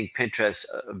I think Pinterest,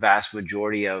 a vast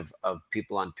majority of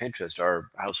people on Pinterest are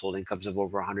household incomes of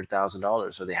over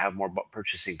 $100,000, so they have more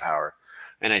purchasing power.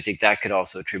 And I think that could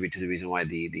also attribute to the reason why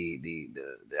the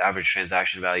average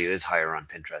transaction value is higher on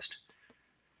Pinterest.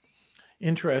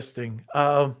 Interesting.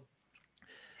 I'm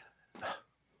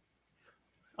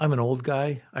an old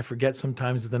guy. I forget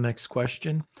sometimes the next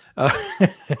question. But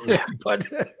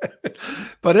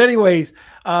anyways,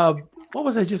 what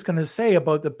was I just going to say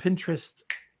about the Pinterest?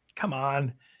 Come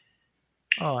on.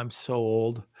 Oh, I'm so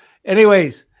old.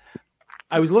 Anyways,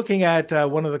 I was looking at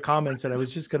one of the comments and I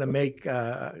was just going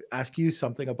to ask you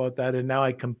something about that. And now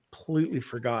I completely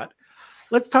forgot.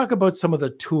 Let's talk about some of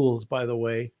the tools, by the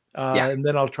way. And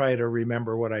then I'll try to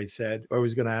remember what I said or I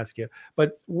was going to ask you.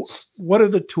 But what are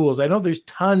the tools? I know there's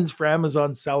tons for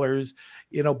Amazon sellers,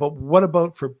 but what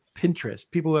about for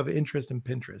Pinterest? People who have interest in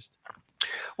Pinterest.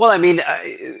 Well, I mean,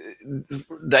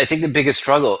 I think the biggest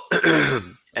struggle,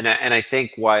 and I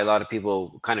think why a lot of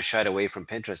people kind of shied away from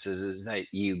Pinterest is that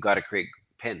you got to create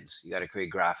pins, you got to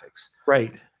create graphics,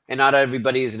 Right. and not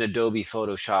everybody is an Adobe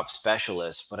Photoshop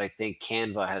specialist. But I think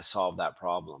Canva has solved that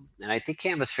problem, and I think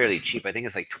Canva's fairly cheap. I think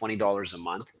it's like $20 a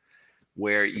month,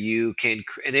 where you can,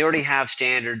 and they already have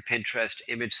standard Pinterest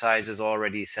image sizes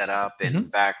already set up Hmm.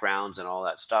 and backgrounds and all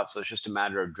that stuff. So it's just a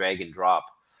matter of drag and drop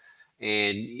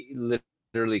and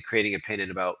literally creating a pin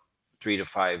in about 3 to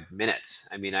 5 minutes.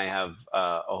 I mean, I have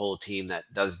a whole team that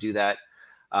does do that.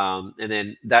 And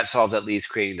then that solves at least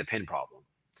creating the pin problem.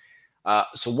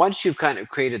 So once you've kind of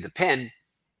created the pin,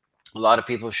 a lot of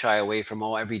people shy away from,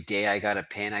 oh, every day I got a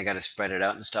pin, I got to spread it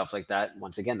out and stuff like that.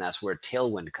 Once again, that's where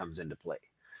Tailwind comes into play,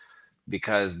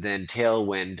 because then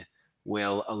Tailwind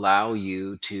will allow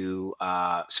you to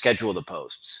schedule the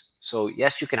posts. So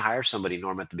yes, you can hire somebody,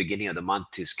 Norm, at the beginning of the month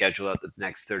to schedule out the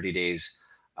next 30 days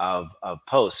of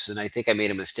posts. And I think I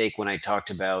made a mistake when I talked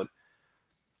about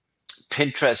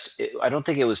Pinterest. I don't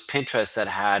think it was Pinterest that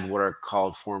had what are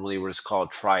called formerly what is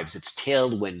called tribes. It's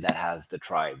Tailwind that has the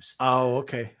tribes. Oh,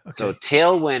 okay. So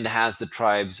Tailwind has the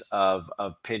tribes of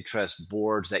Pinterest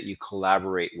boards that you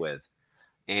collaborate with,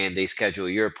 and they schedule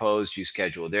your posts, you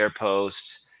schedule their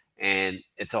posts, and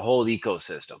it's a whole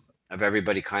ecosystem of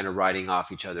everybody kind of riding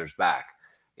off each other's back.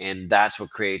 And that's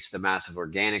what creates the massive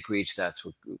organic reach. That's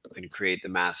what can create the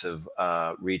massive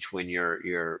reach when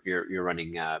you're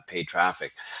running paid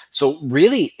traffic. So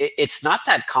really, it's not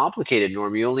that complicated,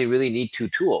 Norm. You only really need two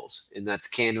tools, and that's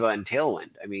Canva and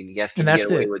Tailwind. I mean, yes, can And you get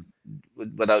that's away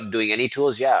it. without doing any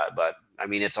tools? Yeah, but I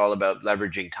mean, it's all about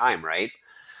leveraging time, right?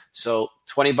 So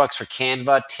 $20 for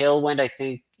Canva. Tailwind, I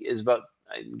think, is about,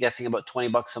 I'm guessing, about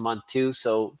 $20 a month too.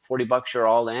 So $40 you're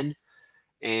all in.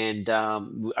 And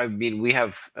I mean, we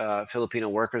have Filipino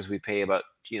workers. We pay about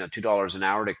 $2 an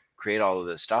hour to create all of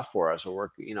this stuff for us, or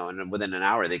work, and within an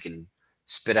hour they can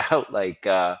spit out like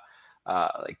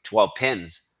 12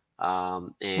 pins, Right.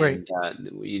 and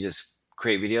you just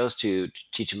create videos to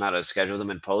teach them how to schedule them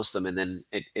and post them, and then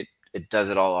it does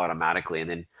it all automatically. And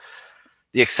then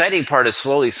the exciting part is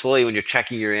slowly when you're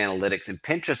checking your analytics, and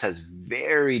Pinterest has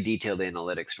very detailed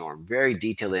analytics, Norm, very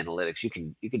detailed analytics.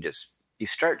 You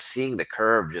start seeing the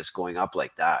curve just going up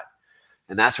like that.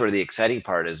 And that's where the exciting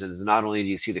part is not only do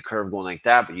you see the curve going like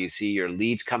that, but you see your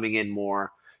leads coming in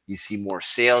more. You see more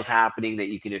sales happening that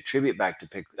you can attribute back to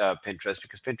Pinterest,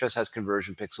 because Pinterest has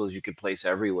conversion pixels you can place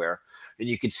everywhere. And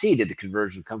you can see, did the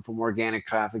conversion come from organic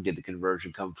traffic? Did the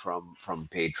conversion come from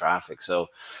paid traffic? So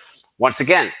once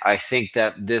again, I think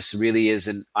that this really is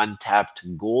an untapped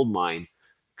gold mine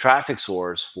traffic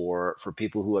source for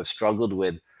people who have struggled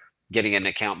with getting an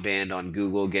account banned on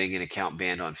Google, getting an account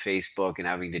banned on Facebook, and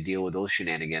having to deal with those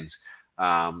shenanigans.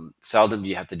 Seldom do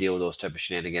you have to deal with those type of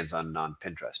shenanigans on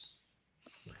Pinterest.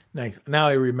 Nice. Now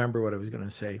I remember what I was going to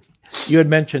say. You had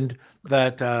mentioned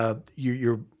that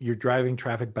you're driving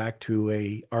traffic back to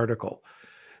a article.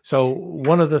 So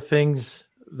one of the things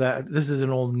that, this is an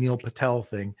old Neil Patel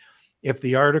thing. If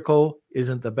the article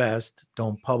isn't the best,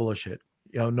 don't publish it.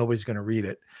 Nobody's going to read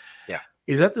it. Yeah.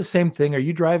 Is that the same thing? Are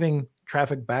you driving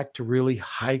traffic back to really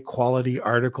high quality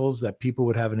articles that people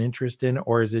would have an interest in,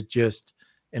 or is it just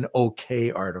an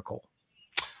okay article?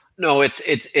 No,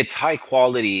 it's high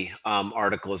quality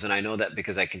articles, and I know that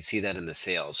because I can see that in the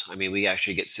sales. I mean, we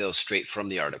actually get sales straight from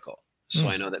the article, so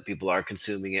I know that people are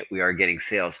consuming it. We are getting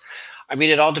sales. I mean,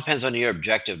 it all depends on your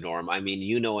objective, Norm. I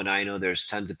mean, and I know there's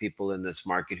tons of people in this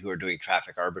market who are doing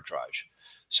traffic arbitrage.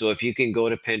 So if you can go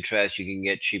to Pinterest, you can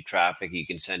get cheap traffic, you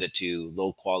can send it to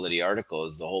low quality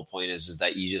articles. The whole point is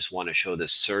that you just want to show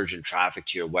this surge in traffic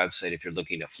to your website if you're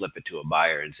looking to flip it to a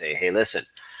buyer and say, hey, listen,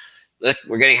 look,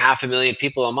 we're getting 500,000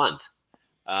 people a month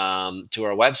to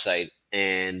our website.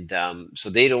 And so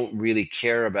they don't really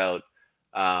care about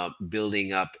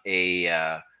building up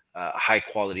a high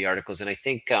quality articles. And I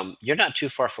think you're not too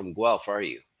far from Guelph, are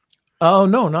you? Oh,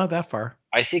 no, not that far.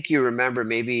 I think you remember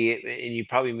maybe, and you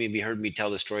probably maybe heard me tell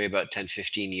the story about 10,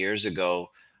 15 years ago.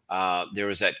 There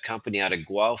was that company out of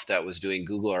Guelph that was doing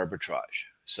Google arbitrage.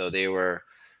 So they were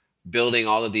building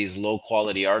all of these low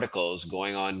quality articles,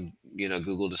 going on,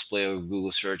 Google Display or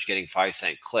Google Search, getting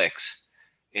 5-cent clicks,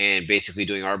 and basically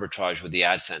doing arbitrage with the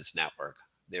AdSense network.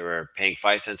 They were paying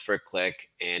 5 cents for a click,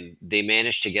 and they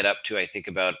managed to get up to, I think,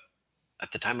 about,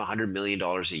 at the time, $100 million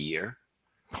a year.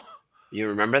 You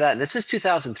remember that? And this is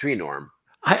 2003, Norm.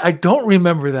 I don't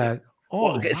remember that. Oh,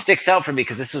 well, it sticks out for me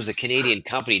because this was a Canadian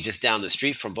company just down the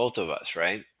street from both of us,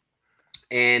 right?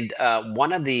 And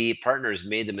one of the partners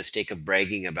made the mistake of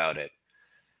bragging about it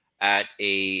at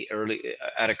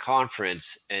a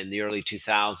conference in the early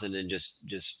 2000s, and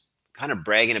just kind of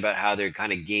bragging about how they're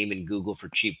kind of gaming Google for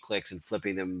cheap clicks and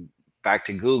flipping them back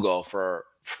to Google for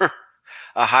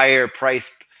a higher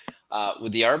price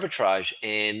with the arbitrage.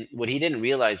 And what he didn't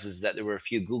realize is that there were a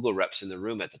few Google reps in the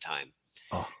room at the time.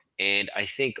 Oh, And I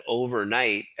think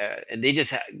overnight, and they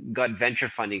just got venture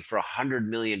funding for $100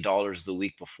 million the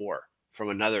week before from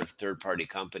another third-party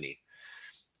company.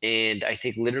 And I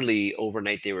think literally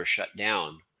overnight they were shut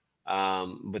down.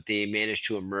 But they managed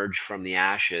to emerge from the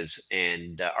ashes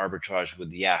and arbitrage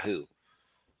with Yahoo,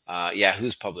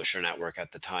 Yahoo's publisher network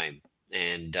at the time.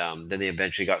 And then they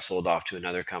eventually got sold off to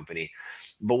another company.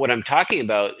 But what I'm talking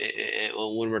about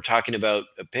when we're talking about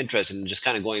Pinterest and just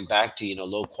kind of going back to,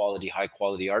 low quality, high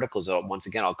quality articles, once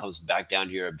again, all comes back down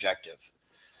to your objective.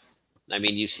 I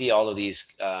mean, you see all of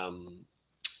these viral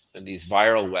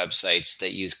websites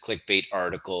that use clickbait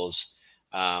articles,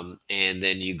 and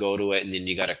then you go to it and then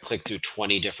you got to click through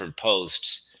 20 different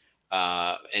posts,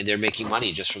 and they're making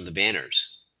money just from the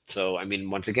banners. So, I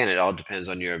mean, once again, it all depends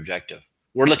on your objective.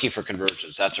 We're looking for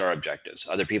conversions. That's our objectives.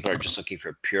 Other people are just looking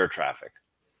for pure traffic.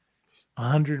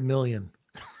 100 million.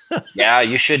 Yeah,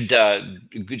 you should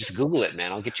just Google it,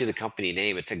 man. I'll get you the company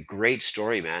name. It's a great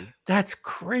story, man. That's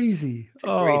crazy. It's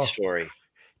a great story.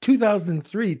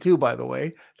 2003 too, by the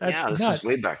way. That's this is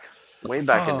way back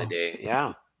in the day.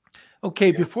 Yeah.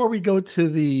 Okay, before we go to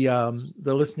the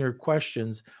listener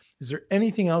questions, is there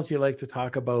anything else you'd like to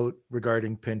talk about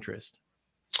regarding Pinterest?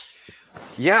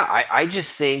 Yeah, I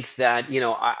just think that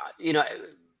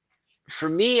for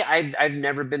me, I've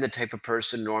never been the type of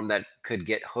person, Norm, that could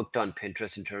get hooked on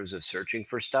Pinterest in terms of searching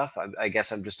for stuff. I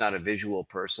guess I'm just not a visual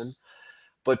person.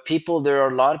 But there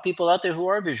are a lot of people out there who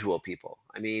are visual people.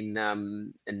 I mean,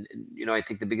 and I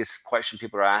think the biggest question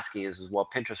people are asking is, well,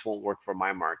 Pinterest won't work for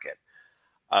my market.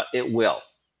 It will.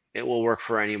 It will work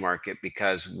for any market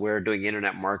because we're doing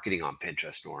internet marketing on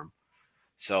Pinterest, Norm.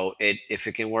 So if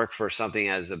it can work for something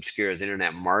as obscure as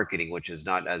internet marketing, which is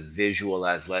not as visual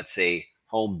as, let's say,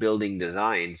 home building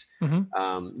designs,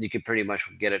 you can pretty much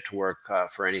get it to work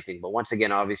for anything. But once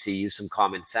again, obviously, use some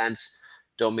common sense.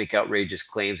 Don't make outrageous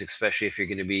claims, especially if you're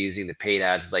going to be using the paid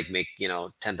ads, like make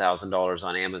 $10,000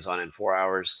 on Amazon in 4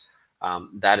 hours.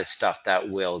 That is stuff that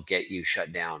will get you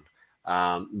shut down.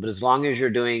 But as long as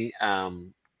you're doing,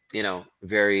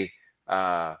 very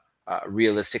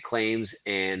realistic claims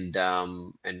and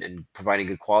providing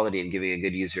good quality and giving a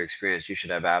good user experience, you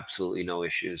should have absolutely no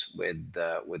issues with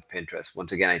Pinterest.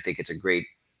 Once again, I think it's a great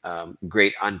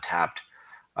untapped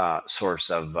source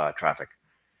of traffic.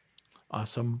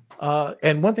 Awesome.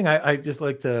 And one thing I just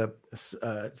like to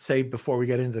say before we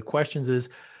get into the questions is,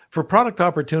 for product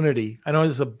opportunity, I know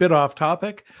this is a bit off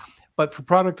topic, but for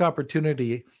product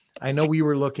opportunity, I know we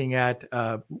were looking at,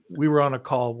 we were on a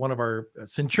call, one of our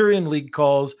Centurion League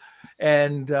calls,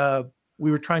 and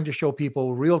we were trying to show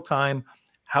people real time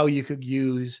how you could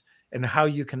use and how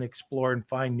you can explore and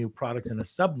find new products in a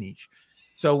sub niche.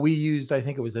 So we used, I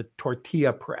think it was a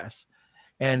tortilla press.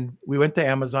 And we went to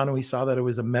Amazon and we saw that it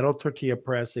was a metal tortilla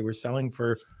press. They were selling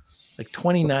for like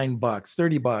 $29,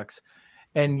 $30.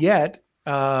 And yet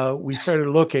we started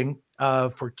looking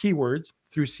for keywords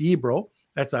through Ceebro.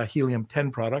 That's a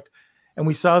Helium-10 product. And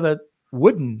we saw that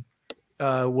wooden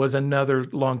was another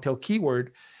long tail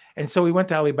keyword. And so we went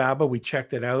to Alibaba, we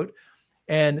checked it out,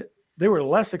 and they were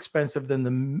less expensive than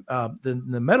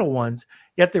the metal ones,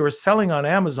 yet they were selling on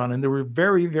Amazon, and there were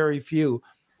very, very few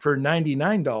for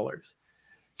 $99.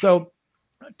 So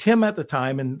Tim at the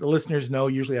time, and the listeners know,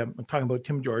 usually I'm talking about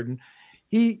Tim Jordan,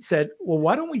 he said, well,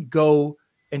 why don't we go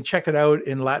and check it out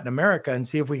in Latin America and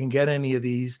see if we can get any of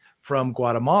these from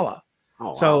Guatemala. Oh,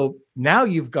 wow. So now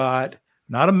you've got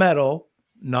not a metal,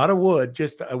 not a wood,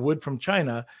 just a wood from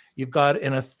China. You've got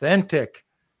an authentic,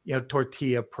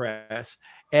 tortilla press,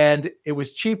 and it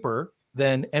was cheaper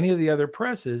than any of the other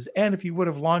presses. And if you would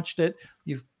have launched it,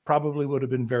 you probably would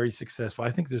have been very successful. I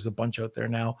think there's a bunch out there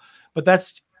now,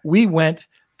 but we went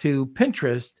to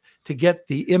Pinterest to get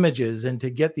the images and to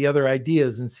get the other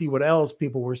ideas and see what else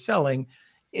people were selling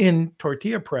in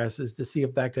tortilla presses to see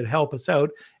if that could help us out.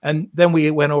 And then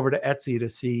we went over to Etsy to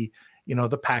see,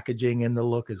 the packaging and the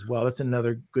look as well. That's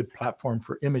another good platform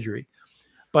for imagery.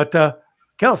 But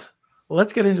Kels,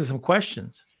 let's get into some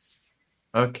questions.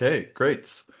 Okay,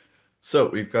 great. So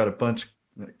we've got a bunch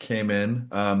that came in.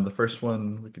 The first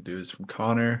one we could do is from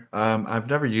Connor. I've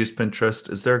never used Pinterest.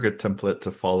 Is there a good template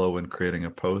to follow when creating a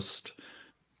post?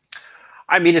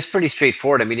 I mean, it's pretty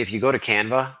straightforward. I mean, if you go to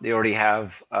Canva, they already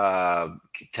have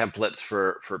templates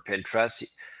for Pinterest.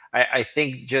 I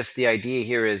think just the idea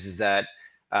here is that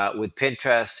with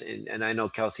Pinterest, and I know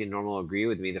Kelsey and Norm will agree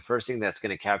with me, the first thing that's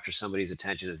going to capture somebody's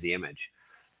attention is the image.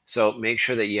 So make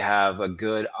sure that you have a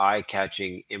good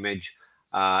eye-catching image.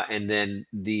 and then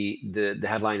the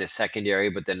headline is secondary,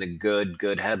 but then a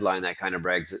good headline that kind of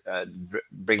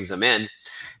brings them in.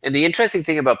 And the interesting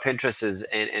thing about Pinterest is,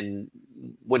 and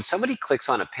when somebody clicks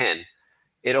on a pin,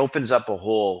 it opens up a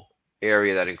whole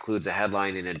area that includes a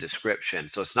headline and a description.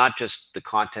 So it's not just the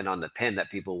content on the pin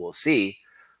that people will see.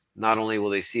 Not only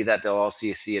will they see that, they'll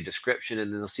also see a description,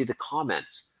 and then they'll see the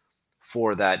comments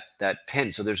for that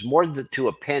pin. So there's more to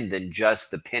a pin than just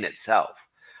the pin itself.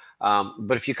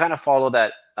 But if you kind of follow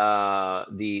that,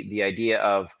 the idea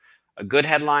of a good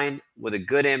headline with a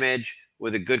good image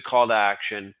with a good call to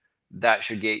action, that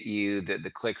should get you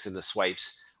the clicks and the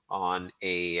swipes on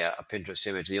a Pinterest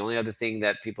image. The only other thing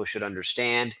that people should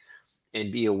understand and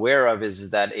be aware of is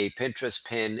that a Pinterest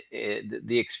pin,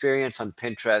 the experience on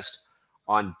Pinterest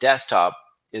on desktop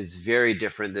is very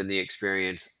different than the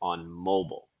experience on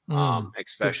mobile,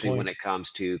 especially when it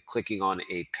comes to clicking on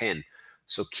a pin.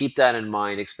 So keep that in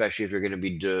mind, especially if you're going to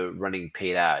be running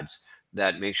paid ads,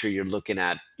 that make sure you're looking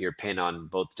at your pin on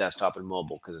both desktop and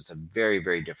mobile, because it's a very,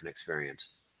 very different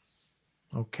experience.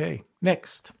 Okay,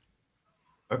 next.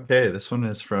 Okay, this one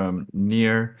is from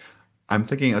Near. I'm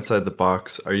thinking outside the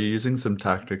box. Are you using some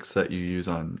tactics that you use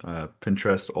on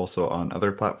Pinterest, also on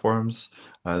other platforms?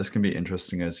 This can be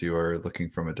interesting as you are looking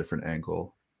from a different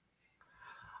angle.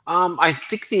 I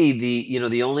think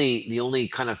the only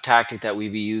kind of tactic that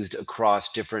we've used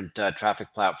across different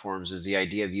traffic platforms is the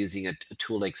idea of using a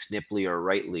tool like Sniply or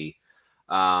Rightly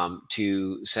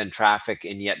to send traffic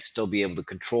and yet still be able to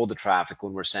control the traffic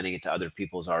when we're sending it to other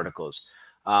people's articles.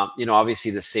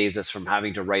 Obviously this saves us from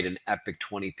having to write an epic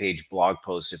 20-page blog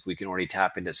post if we can already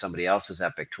tap into somebody else's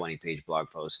epic 20-page blog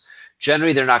post.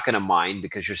 Generally, they're not going to mind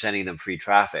because you're sending them free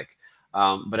traffic.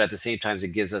 But at the same time,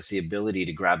 it gives us the ability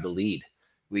to grab the lead.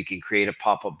 We can create a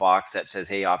pop-up box that says,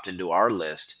 hey, opt into our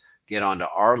list, get onto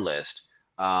our list.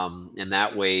 And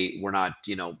that way we're not,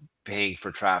 paying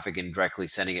for traffic and directly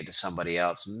sending it to somebody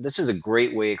else. And this is a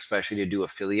great way, especially to do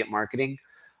affiliate marketing,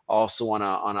 also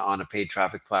on a paid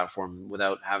traffic platform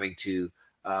without having to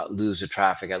lose the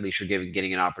traffic. At least you're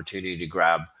getting an opportunity to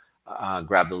grab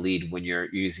the lead when you're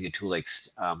using a tool like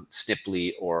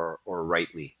Sniply or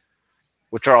Rightly,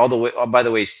 which are by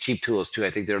the way, cheap tools too. I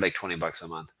think they're like $20 a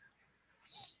month.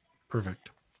 Perfect.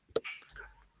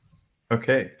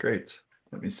 Okay, great.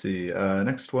 Let me see.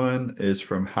 Next one is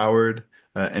from Howard.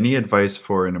 Any advice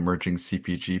for an emerging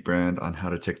CPG brand on how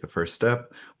to take the first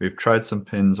step? We've tried some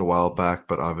pins a while back,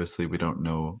 but obviously we don't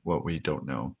know what we don't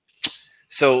know.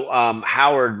 So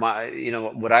Howard,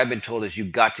 what I've been told is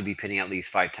you've got to be pinning at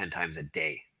least 5-10 times a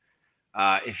day.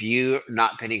 If you're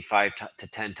not pinning 5 to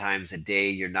 10 times a day,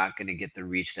 you're not going to get the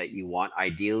reach that you want.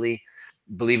 Ideally,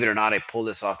 believe it or not, I pulled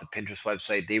this off the Pinterest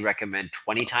website. They recommend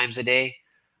 20 times a day.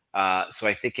 So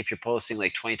I think if you're posting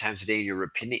like 20 times a day and you're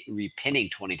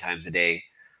repinning 20 times a day,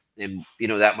 and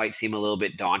that might seem a little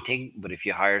bit daunting, but if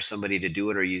you hire somebody to do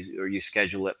it or you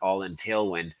schedule it all in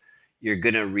Tailwind, you're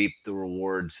going to reap the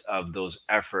rewards of those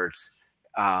efforts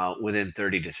within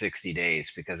 30 to 60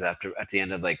 days, because at the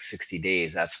end of like 60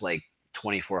 days, that's like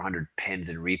 2,400 pins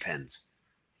and repins.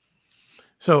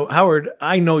 So Howard,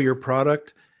 I know your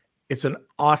product. It's an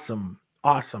awesome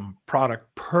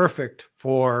product, perfect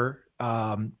for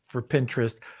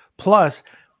Pinterest. Plus,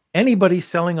 anybody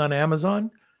selling on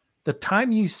Amazon, the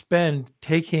time you spend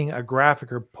taking a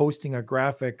graphic or posting a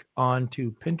graphic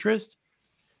onto Pinterest,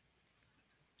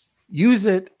 use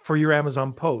it for your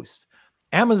Amazon post.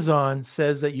 Amazon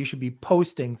says that you should be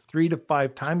posting 3 to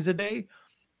 5 times a day.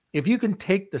 If you can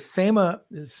take the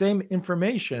same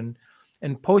information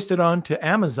and post it onto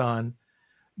Amazon,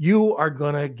 you are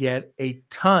going to get a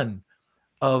ton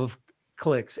of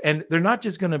clicks. And they're not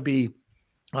just going to be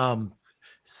I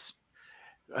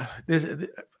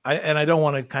don't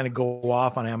want to kind of go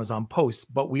off on Amazon posts,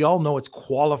 but we all know it's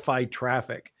qualified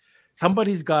traffic.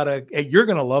 Somebody's got to, you're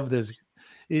going to love this.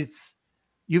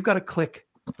 You've got to click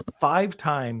 5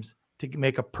 times to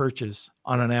make a purchase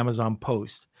on an Amazon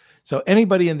post. So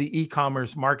anybody in the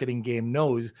e-commerce marketing game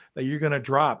knows that you're going to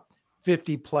drop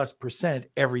 50+%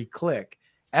 every click.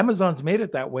 Amazon's made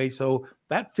it that way. So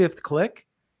that 5th click,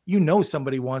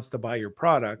 somebody wants to buy your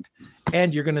product,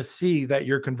 and you're going to see that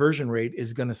your conversion rate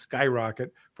is going to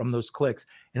skyrocket from those clicks.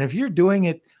 And if you're doing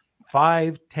it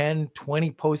 5, 10,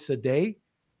 20 posts a day,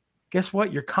 guess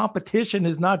what? Your competition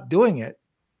is not doing it.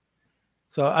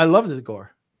 So I love this,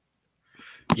 Gor.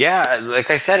 Yeah,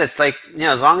 like I said, it's like,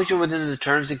 as long as you're within the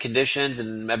terms and conditions,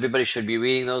 and everybody should be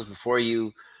reading those before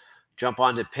you jump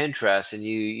onto Pinterest, and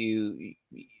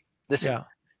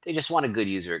They just want a good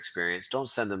user experience. Don't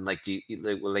send them like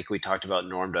we talked about,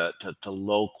 Norm, to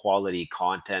low quality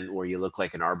content where you look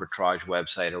like an arbitrage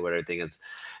website or whatever thing is.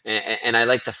 And I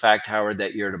like the fact, Howard,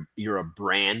 that you're a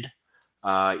brand,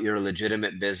 you're a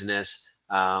legitimate business.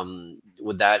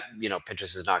 With that,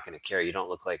 Pinterest is not going to care. You don't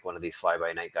look like one of these fly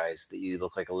by night guys. That you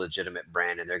look like a legitimate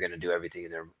brand, and they're going to do everything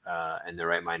in their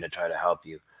right mind to try to help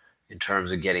you in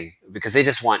terms of because they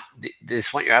just want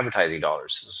your advertising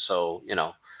dollars. So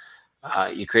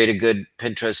you create a good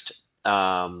Pinterest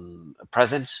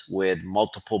presence with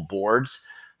multiple boards.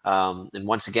 And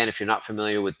once again, if you're not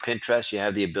familiar with Pinterest, you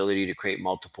have the ability to create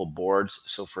multiple boards.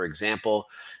 So for example,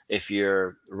 if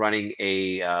you're running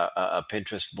a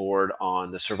Pinterest board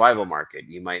on the survival market,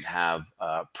 you might have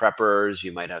preppers,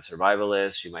 you might have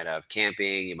survivalists, you might have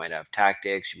camping, you might have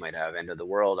tactics, you might have end of the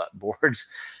world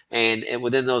boards. And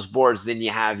within those boards, then you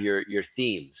have your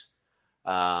themes.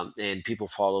 And people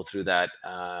follow through that,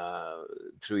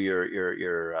 through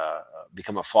your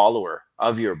become a follower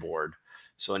of your board.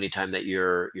 So anytime that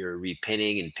you're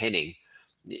repinning and pinning,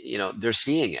 they're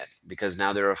seeing it because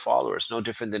now they're a follower. It's no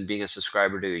different than being a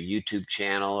subscriber to a YouTube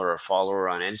channel or a follower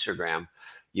on Instagram.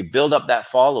 You build up that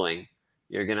following,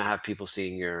 you're going to have people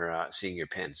seeing your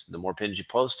pins. The more pins you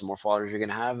post, the more followers you're going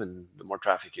to have, and the more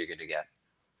traffic you're going to get.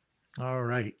 All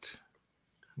right.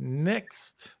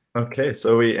 Next. Okay,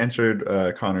 so we answered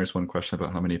Connor's one question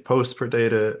about how many posts per day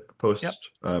to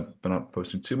post, but not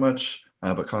posting too much.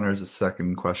 But Connor has a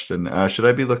second question. Should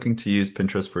I be looking to use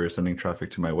Pinterest for sending traffic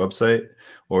to my website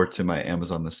or to my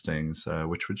Amazon listings?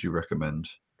 Which would you recommend?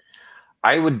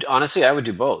 I would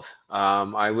do both.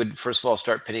 I would, first of all,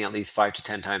 start pinning at least 5 to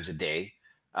 10 times a day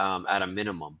at a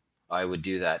minimum. I would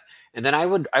do that. And then I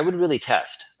would really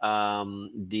test with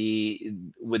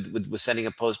sending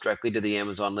a post directly to the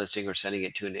Amazon listing or sending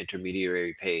it to an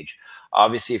intermediary page.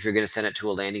 Obviously, if you're going to send it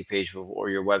to a landing page or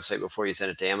your website before you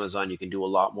send it to Amazon, you can do a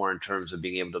lot more in terms of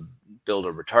being able to build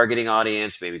a retargeting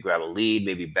audience, maybe grab a lead,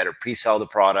 maybe better pre-sell the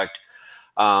product.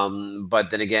 But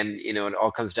then again, it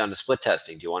all comes down to split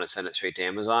testing. Do you want to send it straight to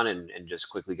Amazon and just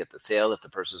quickly get the sale if the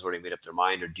person's already made up their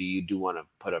mind, or do you want to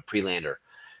put a pre-lander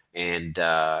and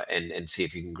see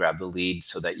if you can grab the lead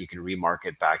so that you can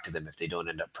remarket back to them if they don't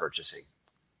end up purchasing?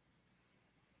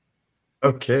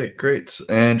 Okay, great.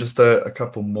 And just a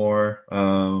couple more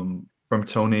from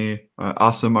Tony.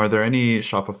 Awesome. Are there any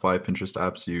Shopify Pinterest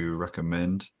apps you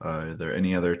recommend? Are there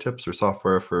any other tips or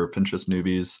software for Pinterest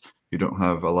newbies who don't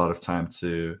have a lot of time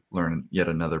to learn yet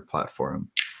another platform?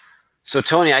 So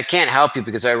Tony, I can't help you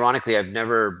because ironically, I've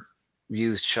never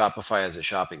used Shopify as a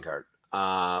shopping cart.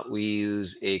 We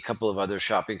use a couple of other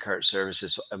shopping cart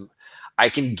services. I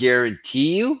can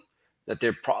guarantee you that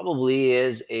there probably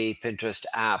is a Pinterest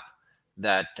app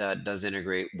that does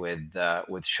integrate with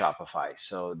Shopify.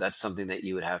 So that's something that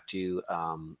you would have to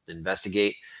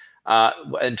investigate.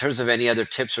 In terms of any other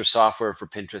tips or software for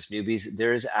Pinterest newbies,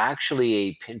 there is actually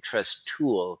a Pinterest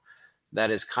tool that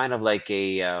is kind of like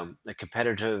a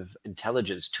competitive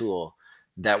intelligence tool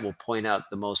that will point out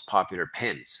the most popular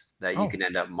pins that you can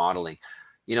end up modeling.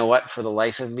 You know what? For the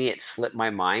life of me, it slipped my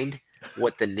mind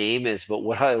what the name is. But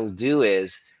what I'll do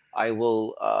is I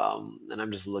will, and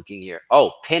I'm just looking here.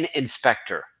 Oh, Pin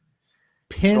Inspector.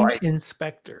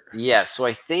 Inspector. Yeah. So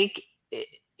I think it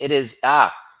is.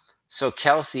 So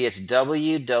Kelsey, it's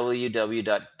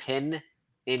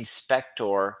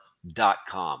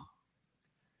www.pininspector.com.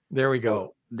 There we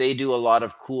go. They do a lot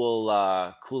of cool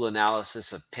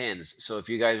analysis of pins. So if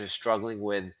you guys are struggling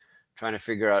with trying to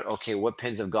figure out, okay, what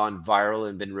pins have gone viral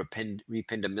and been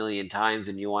repinned a million times,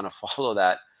 and you want to follow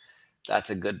that,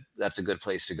 that's a good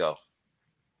place to go.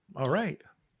 All right.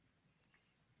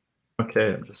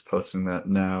 Okay, I'm just posting that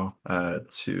now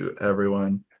to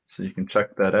everyone, so you can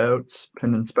check that out.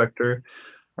 Pin Inspector.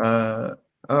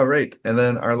 All right, and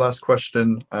then our last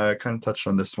question kind of touched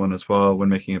on this one as well. When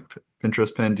making a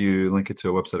Pinterest pin, do you link it to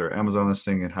a website or Amazon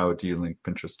listing, and how do you link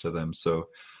Pinterest to them? So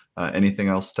anything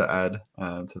else to add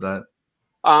to that?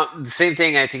 The same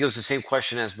thing. I think it was the same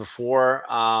question as before.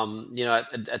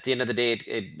 At the end of the day,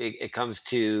 it comes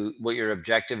to what your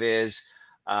objective is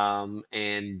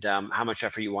and how much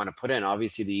effort you want to put in.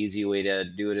 Obviously, the easy way to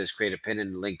do it is create a pin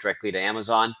and link directly to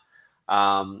Amazon.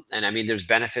 And I mean, there's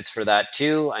benefits for that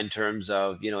too, in terms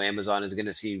of, Amazon is going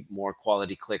to see more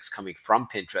quality clicks coming from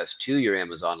Pinterest to your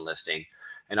Amazon listing.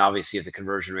 And obviously if the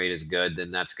conversion rate is good,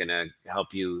 then that's going to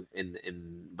help you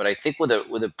but I think with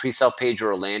a pre-sale page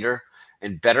or a lander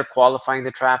and better qualifying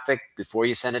the traffic before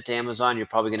you send it to Amazon, you're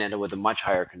probably going to end up with a much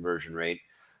higher conversion rate,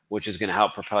 which is going to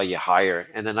help propel you higher.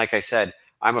 And then, like I said,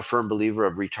 I'm a firm believer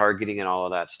of retargeting and all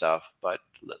of that stuff, but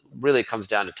really it comes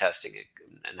down to testing it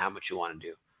and how much you want to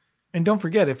do. And don't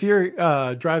forget, if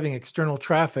you're driving external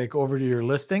traffic over to your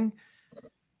listing,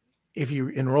 if you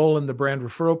enroll in the brand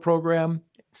referral program,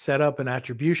 set up an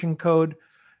attribution code,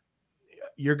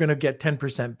 you're going to get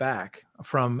 10% back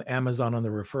from Amazon on the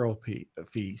referral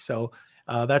fee. So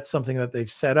that's something that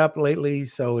they've set up lately.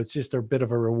 So it's just a bit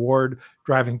of a reward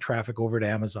driving traffic over to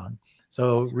Amazon.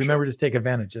 So remember to take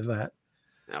advantage of that.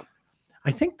 Yep.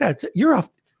 I think that's it.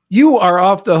 You are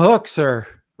off the hook, sir.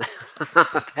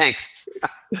 Thanks.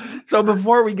 So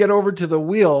before we get over to the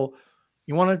wheel,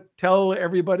 you want to tell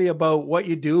everybody about what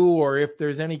you do, or if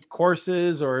there's any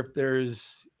courses, or if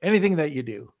there's anything that you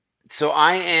do? So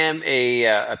I am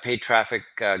a paid traffic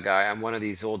guy. I'm one of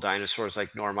these old dinosaurs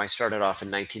like Norm. I started off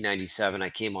in 1997. I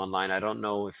came online. I don't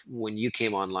know if when you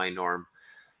came online, Norm,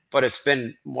 but it's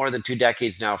been more than 2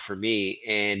 decades now for me.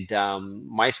 And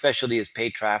my specialty is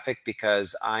paid traffic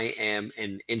because I am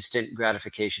an instant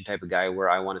gratification type of guy where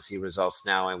I want to see results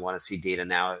now. I want to see data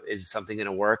now. Is something going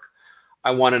to work?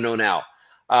 I want to know now.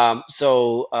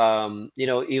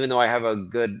 Even though I have a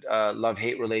good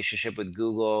love-hate relationship with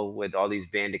Google, with all these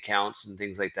banned accounts and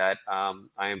things like that,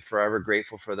 I am forever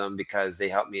grateful for them because they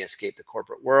helped me escape the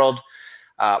corporate world,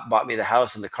 bought me the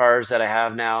house and the cars that I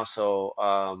have now. So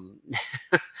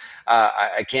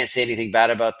I can't say anything bad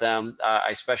about them.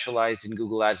 I specialized in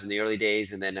Google Ads in the early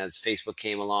days. And then as Facebook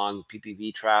came along,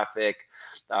 PPV traffic,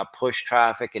 push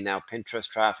traffic, and now Pinterest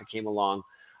traffic came along.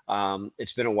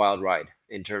 It's been a wild ride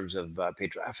in terms of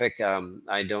paid traffic.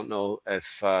 I don't know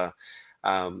if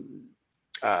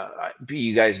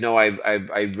you guys know I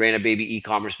ran a baby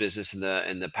e-commerce business in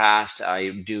the past. I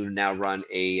do now run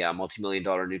a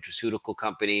multi-million-dollar nutraceutical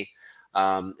company,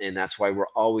 and that's why we're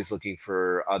always looking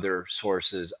for other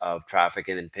sources of traffic.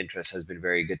 And then Pinterest has been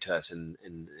very good to us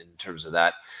in terms of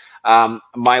that.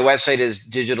 My website is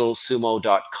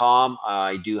digitalsumo.com.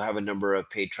 I do have a number of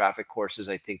paid traffic courses.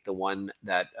 I think the one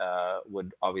that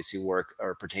would obviously work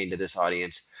or pertain to this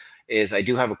audience is I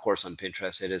do have a course on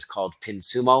Pinterest. It is called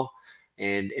PinSumo,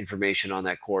 and information on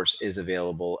that course is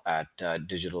available at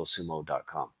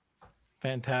digitalsumo.com.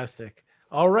 Fantastic.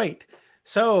 All right.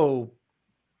 So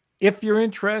if you're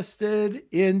interested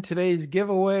in today's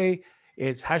giveaway,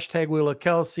 it's hashtag Wheel of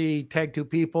Kelsey, tag 2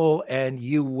 people, and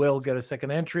you will get a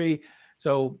second entry.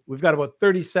 So we've got about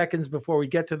 30 seconds before we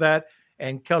get to that.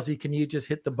 And Kelsey, can you just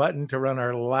hit the button to run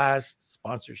our last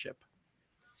sponsorship?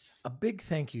 A big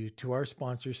thank you to our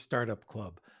sponsor, Startup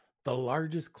Club, the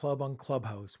largest club on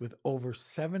Clubhouse with over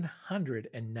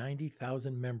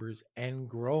 790,000 members and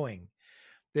growing.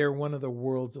 They're one of the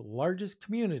world's largest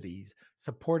communities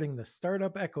supporting the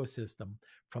startup ecosystem,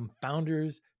 from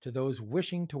founders to those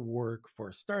wishing to work for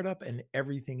a startup and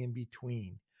everything in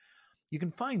between. You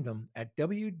can find them at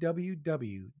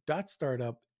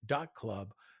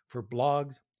www.startup.club for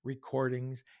blogs,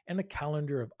 recordings, and a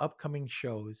calendar of upcoming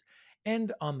shows,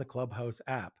 and on the Clubhouse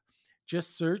app.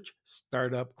 Just search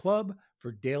Startup Club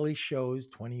for daily shows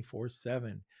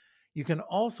 24/7. You can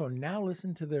also now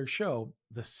listen to their show,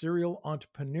 the Serial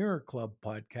Entrepreneur Club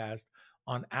podcast,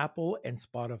 on Apple and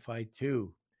Spotify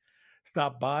too.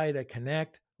 Stop by to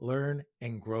connect, learn,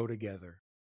 and grow together.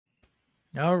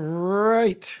 All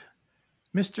right,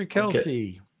 Mr.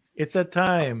 Kelsey, It's that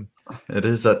time. It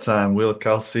is that time. Wheel of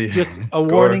Kelsey. Just a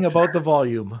warning about the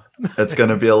volume. It's going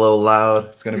to be a little loud.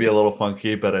 It's going to be a little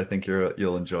funky, but I think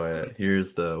you'll enjoy it.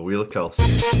 Here's the Wheel of Kelsey.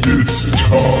 It's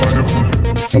time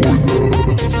for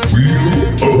the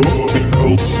Wheel of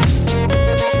Kelsey.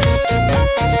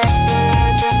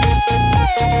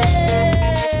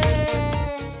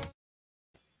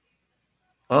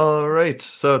 All right.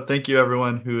 So thank you,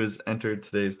 everyone who has entered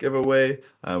today's giveaway.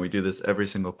 We do this every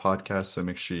single podcast, so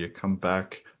make sure you come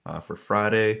back for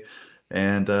Friday.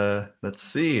 And let's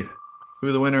see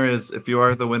who the winner is. If you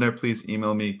are the winner, please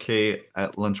email me,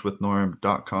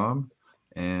 k@lunchwithnorm.com.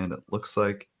 And it looks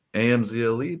like AMZ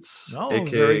Elites,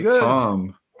 a.k.a.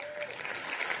 Tom,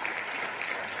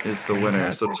 is the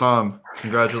winner. So Tom,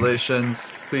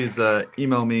 congratulations. Please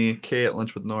email me,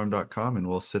 k@lunchwithnorm.com, and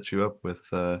we'll set you up with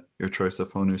your choice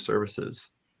of phone news services.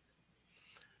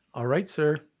 All right,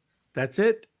 sir. That's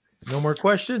it. No more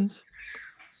questions.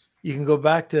 You can go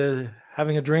back to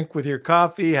having a drink with your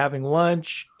coffee, having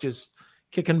lunch, just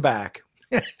kicking back.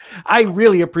 I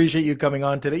really appreciate you coming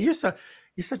on today. You're such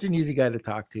an easy guy to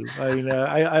talk to. I mean,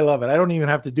 I love it. I don't even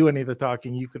have to do any of the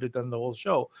talking. You could have done the whole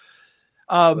show.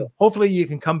 Hopefully you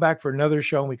can come back for another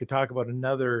show and we could talk about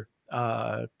another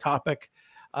topic.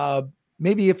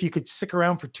 Maybe if you could stick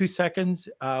around for 2 seconds,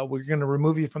 we're going to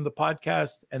remove you from the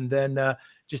podcast and then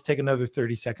just take another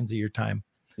 30 seconds of your time.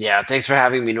 Yeah. Thanks for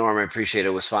having me, Norm. I appreciate it.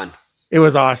 It was fun. It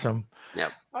was awesome.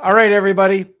 Yep. All right,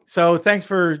 everybody. So thanks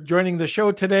for joining the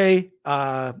show today.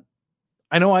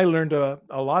 I know I learned a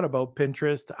lot about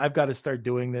Pinterest. I've got to start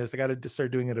doing this. I got to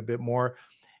start doing it a bit more.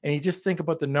 And you just think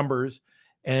about the numbers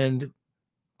and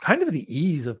kind of the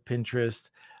ease of Pinterest.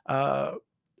 I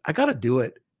got to do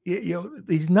it.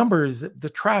 These numbers, the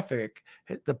traffic,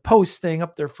 the posts staying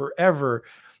up there forever,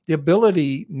 the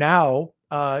ability now,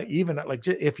 even like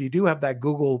if you do have that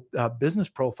Google business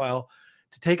profile,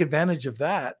 to take advantage of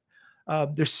that.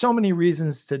 There's so many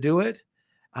reasons to do it.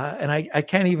 And I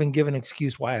can't even give an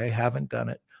excuse why I haven't done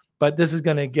it. But this is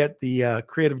going to get the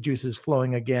creative juices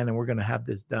flowing again, and we're going to have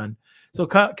this done. So,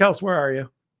 Kels, where are you?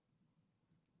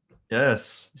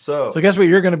 Yes. So guess what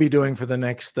you're going to be doing for the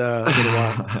next little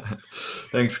while.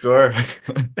 Thanks, Gore.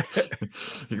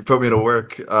 You can put me to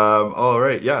work. All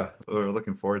right. Yeah, we're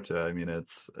looking forward to it. I mean,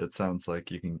 it sounds like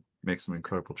you can make some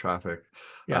incredible traffic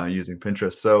using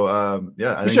Pinterest. So I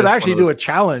we should actually do a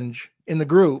challenge in the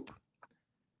group.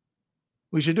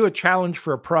 We should do a challenge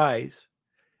for a prize.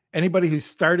 Anybody who's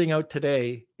starting out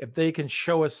today, if they can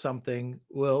show us something,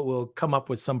 we'll come up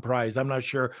with some prize. I'm not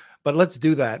sure, but let's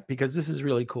do that because this is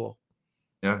really cool.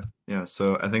 Yeah.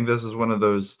 So I think this is one of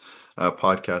those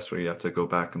podcasts where you have to go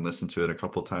back and listen to it a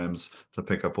couple times to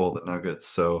pick up all the nuggets.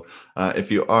 So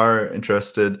if you are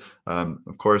interested,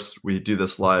 of course, we do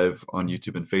this live on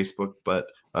YouTube and Facebook, but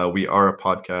we are a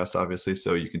podcast, obviously.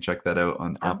 So you can check that out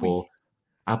on Apple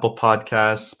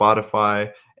Podcasts,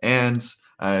 Spotify, and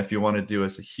if you want to do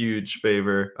us a huge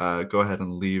favor, go ahead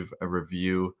and leave a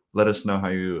review. Let us know how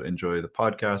you enjoy the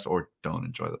podcast or don't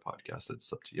enjoy the podcast.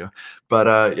 It's up to you.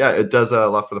 But it does a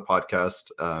lot for the podcast.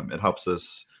 It helps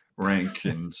us rank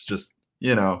and just,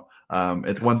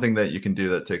 it's one thing that you can do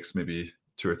that takes maybe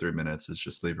 2 or 3 minutes is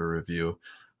just leave a review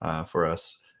for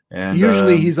us. And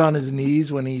usually he's on his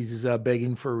knees when he's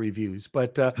begging for reviews.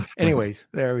 But anyways,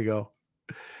 there we go.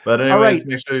 But anyways,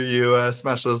 make sure you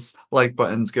smash those like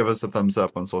buttons, give us a thumbs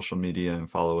up on social media, and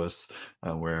follow us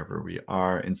wherever we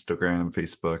are, Instagram,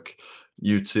 Facebook,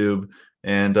 YouTube.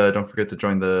 And don't forget to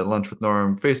join the Lunch with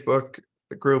Norm Facebook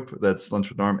group. That's Lunch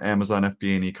with Norm, Amazon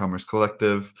FBA and E-commerce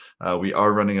Collective. We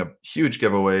are running a huge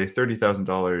giveaway,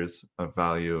 $30,000 of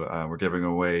value. We're giving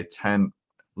away 10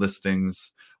 listing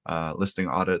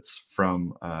audits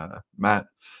from Matt.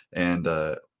 And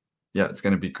it's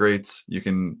going to be great. You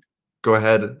can go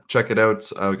ahead, check it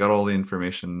out. We got all the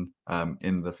information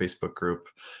in the Facebook group,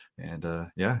 and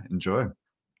enjoy.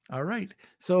 All right.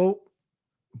 So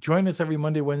join us every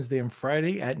Monday, Wednesday, and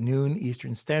Friday at noon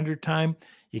Eastern Standard Time.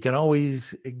 You can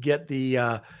always get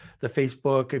the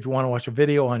Facebook if you want to watch a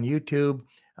video on YouTube,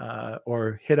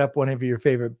 or hit up one of your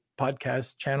favorite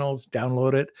podcast channels,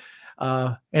 download it.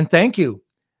 And thank you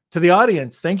to the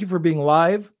audience. Thank you for being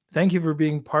live. Thank you for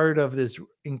being part of this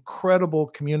incredible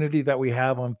community that we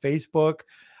have on Facebook.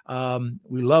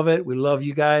 We love it. We love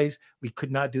you guys. We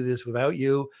could not do this without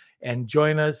you. And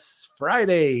join us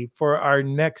Friday for our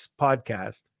next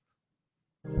podcast.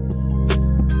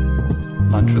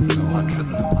 Lunch with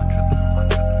the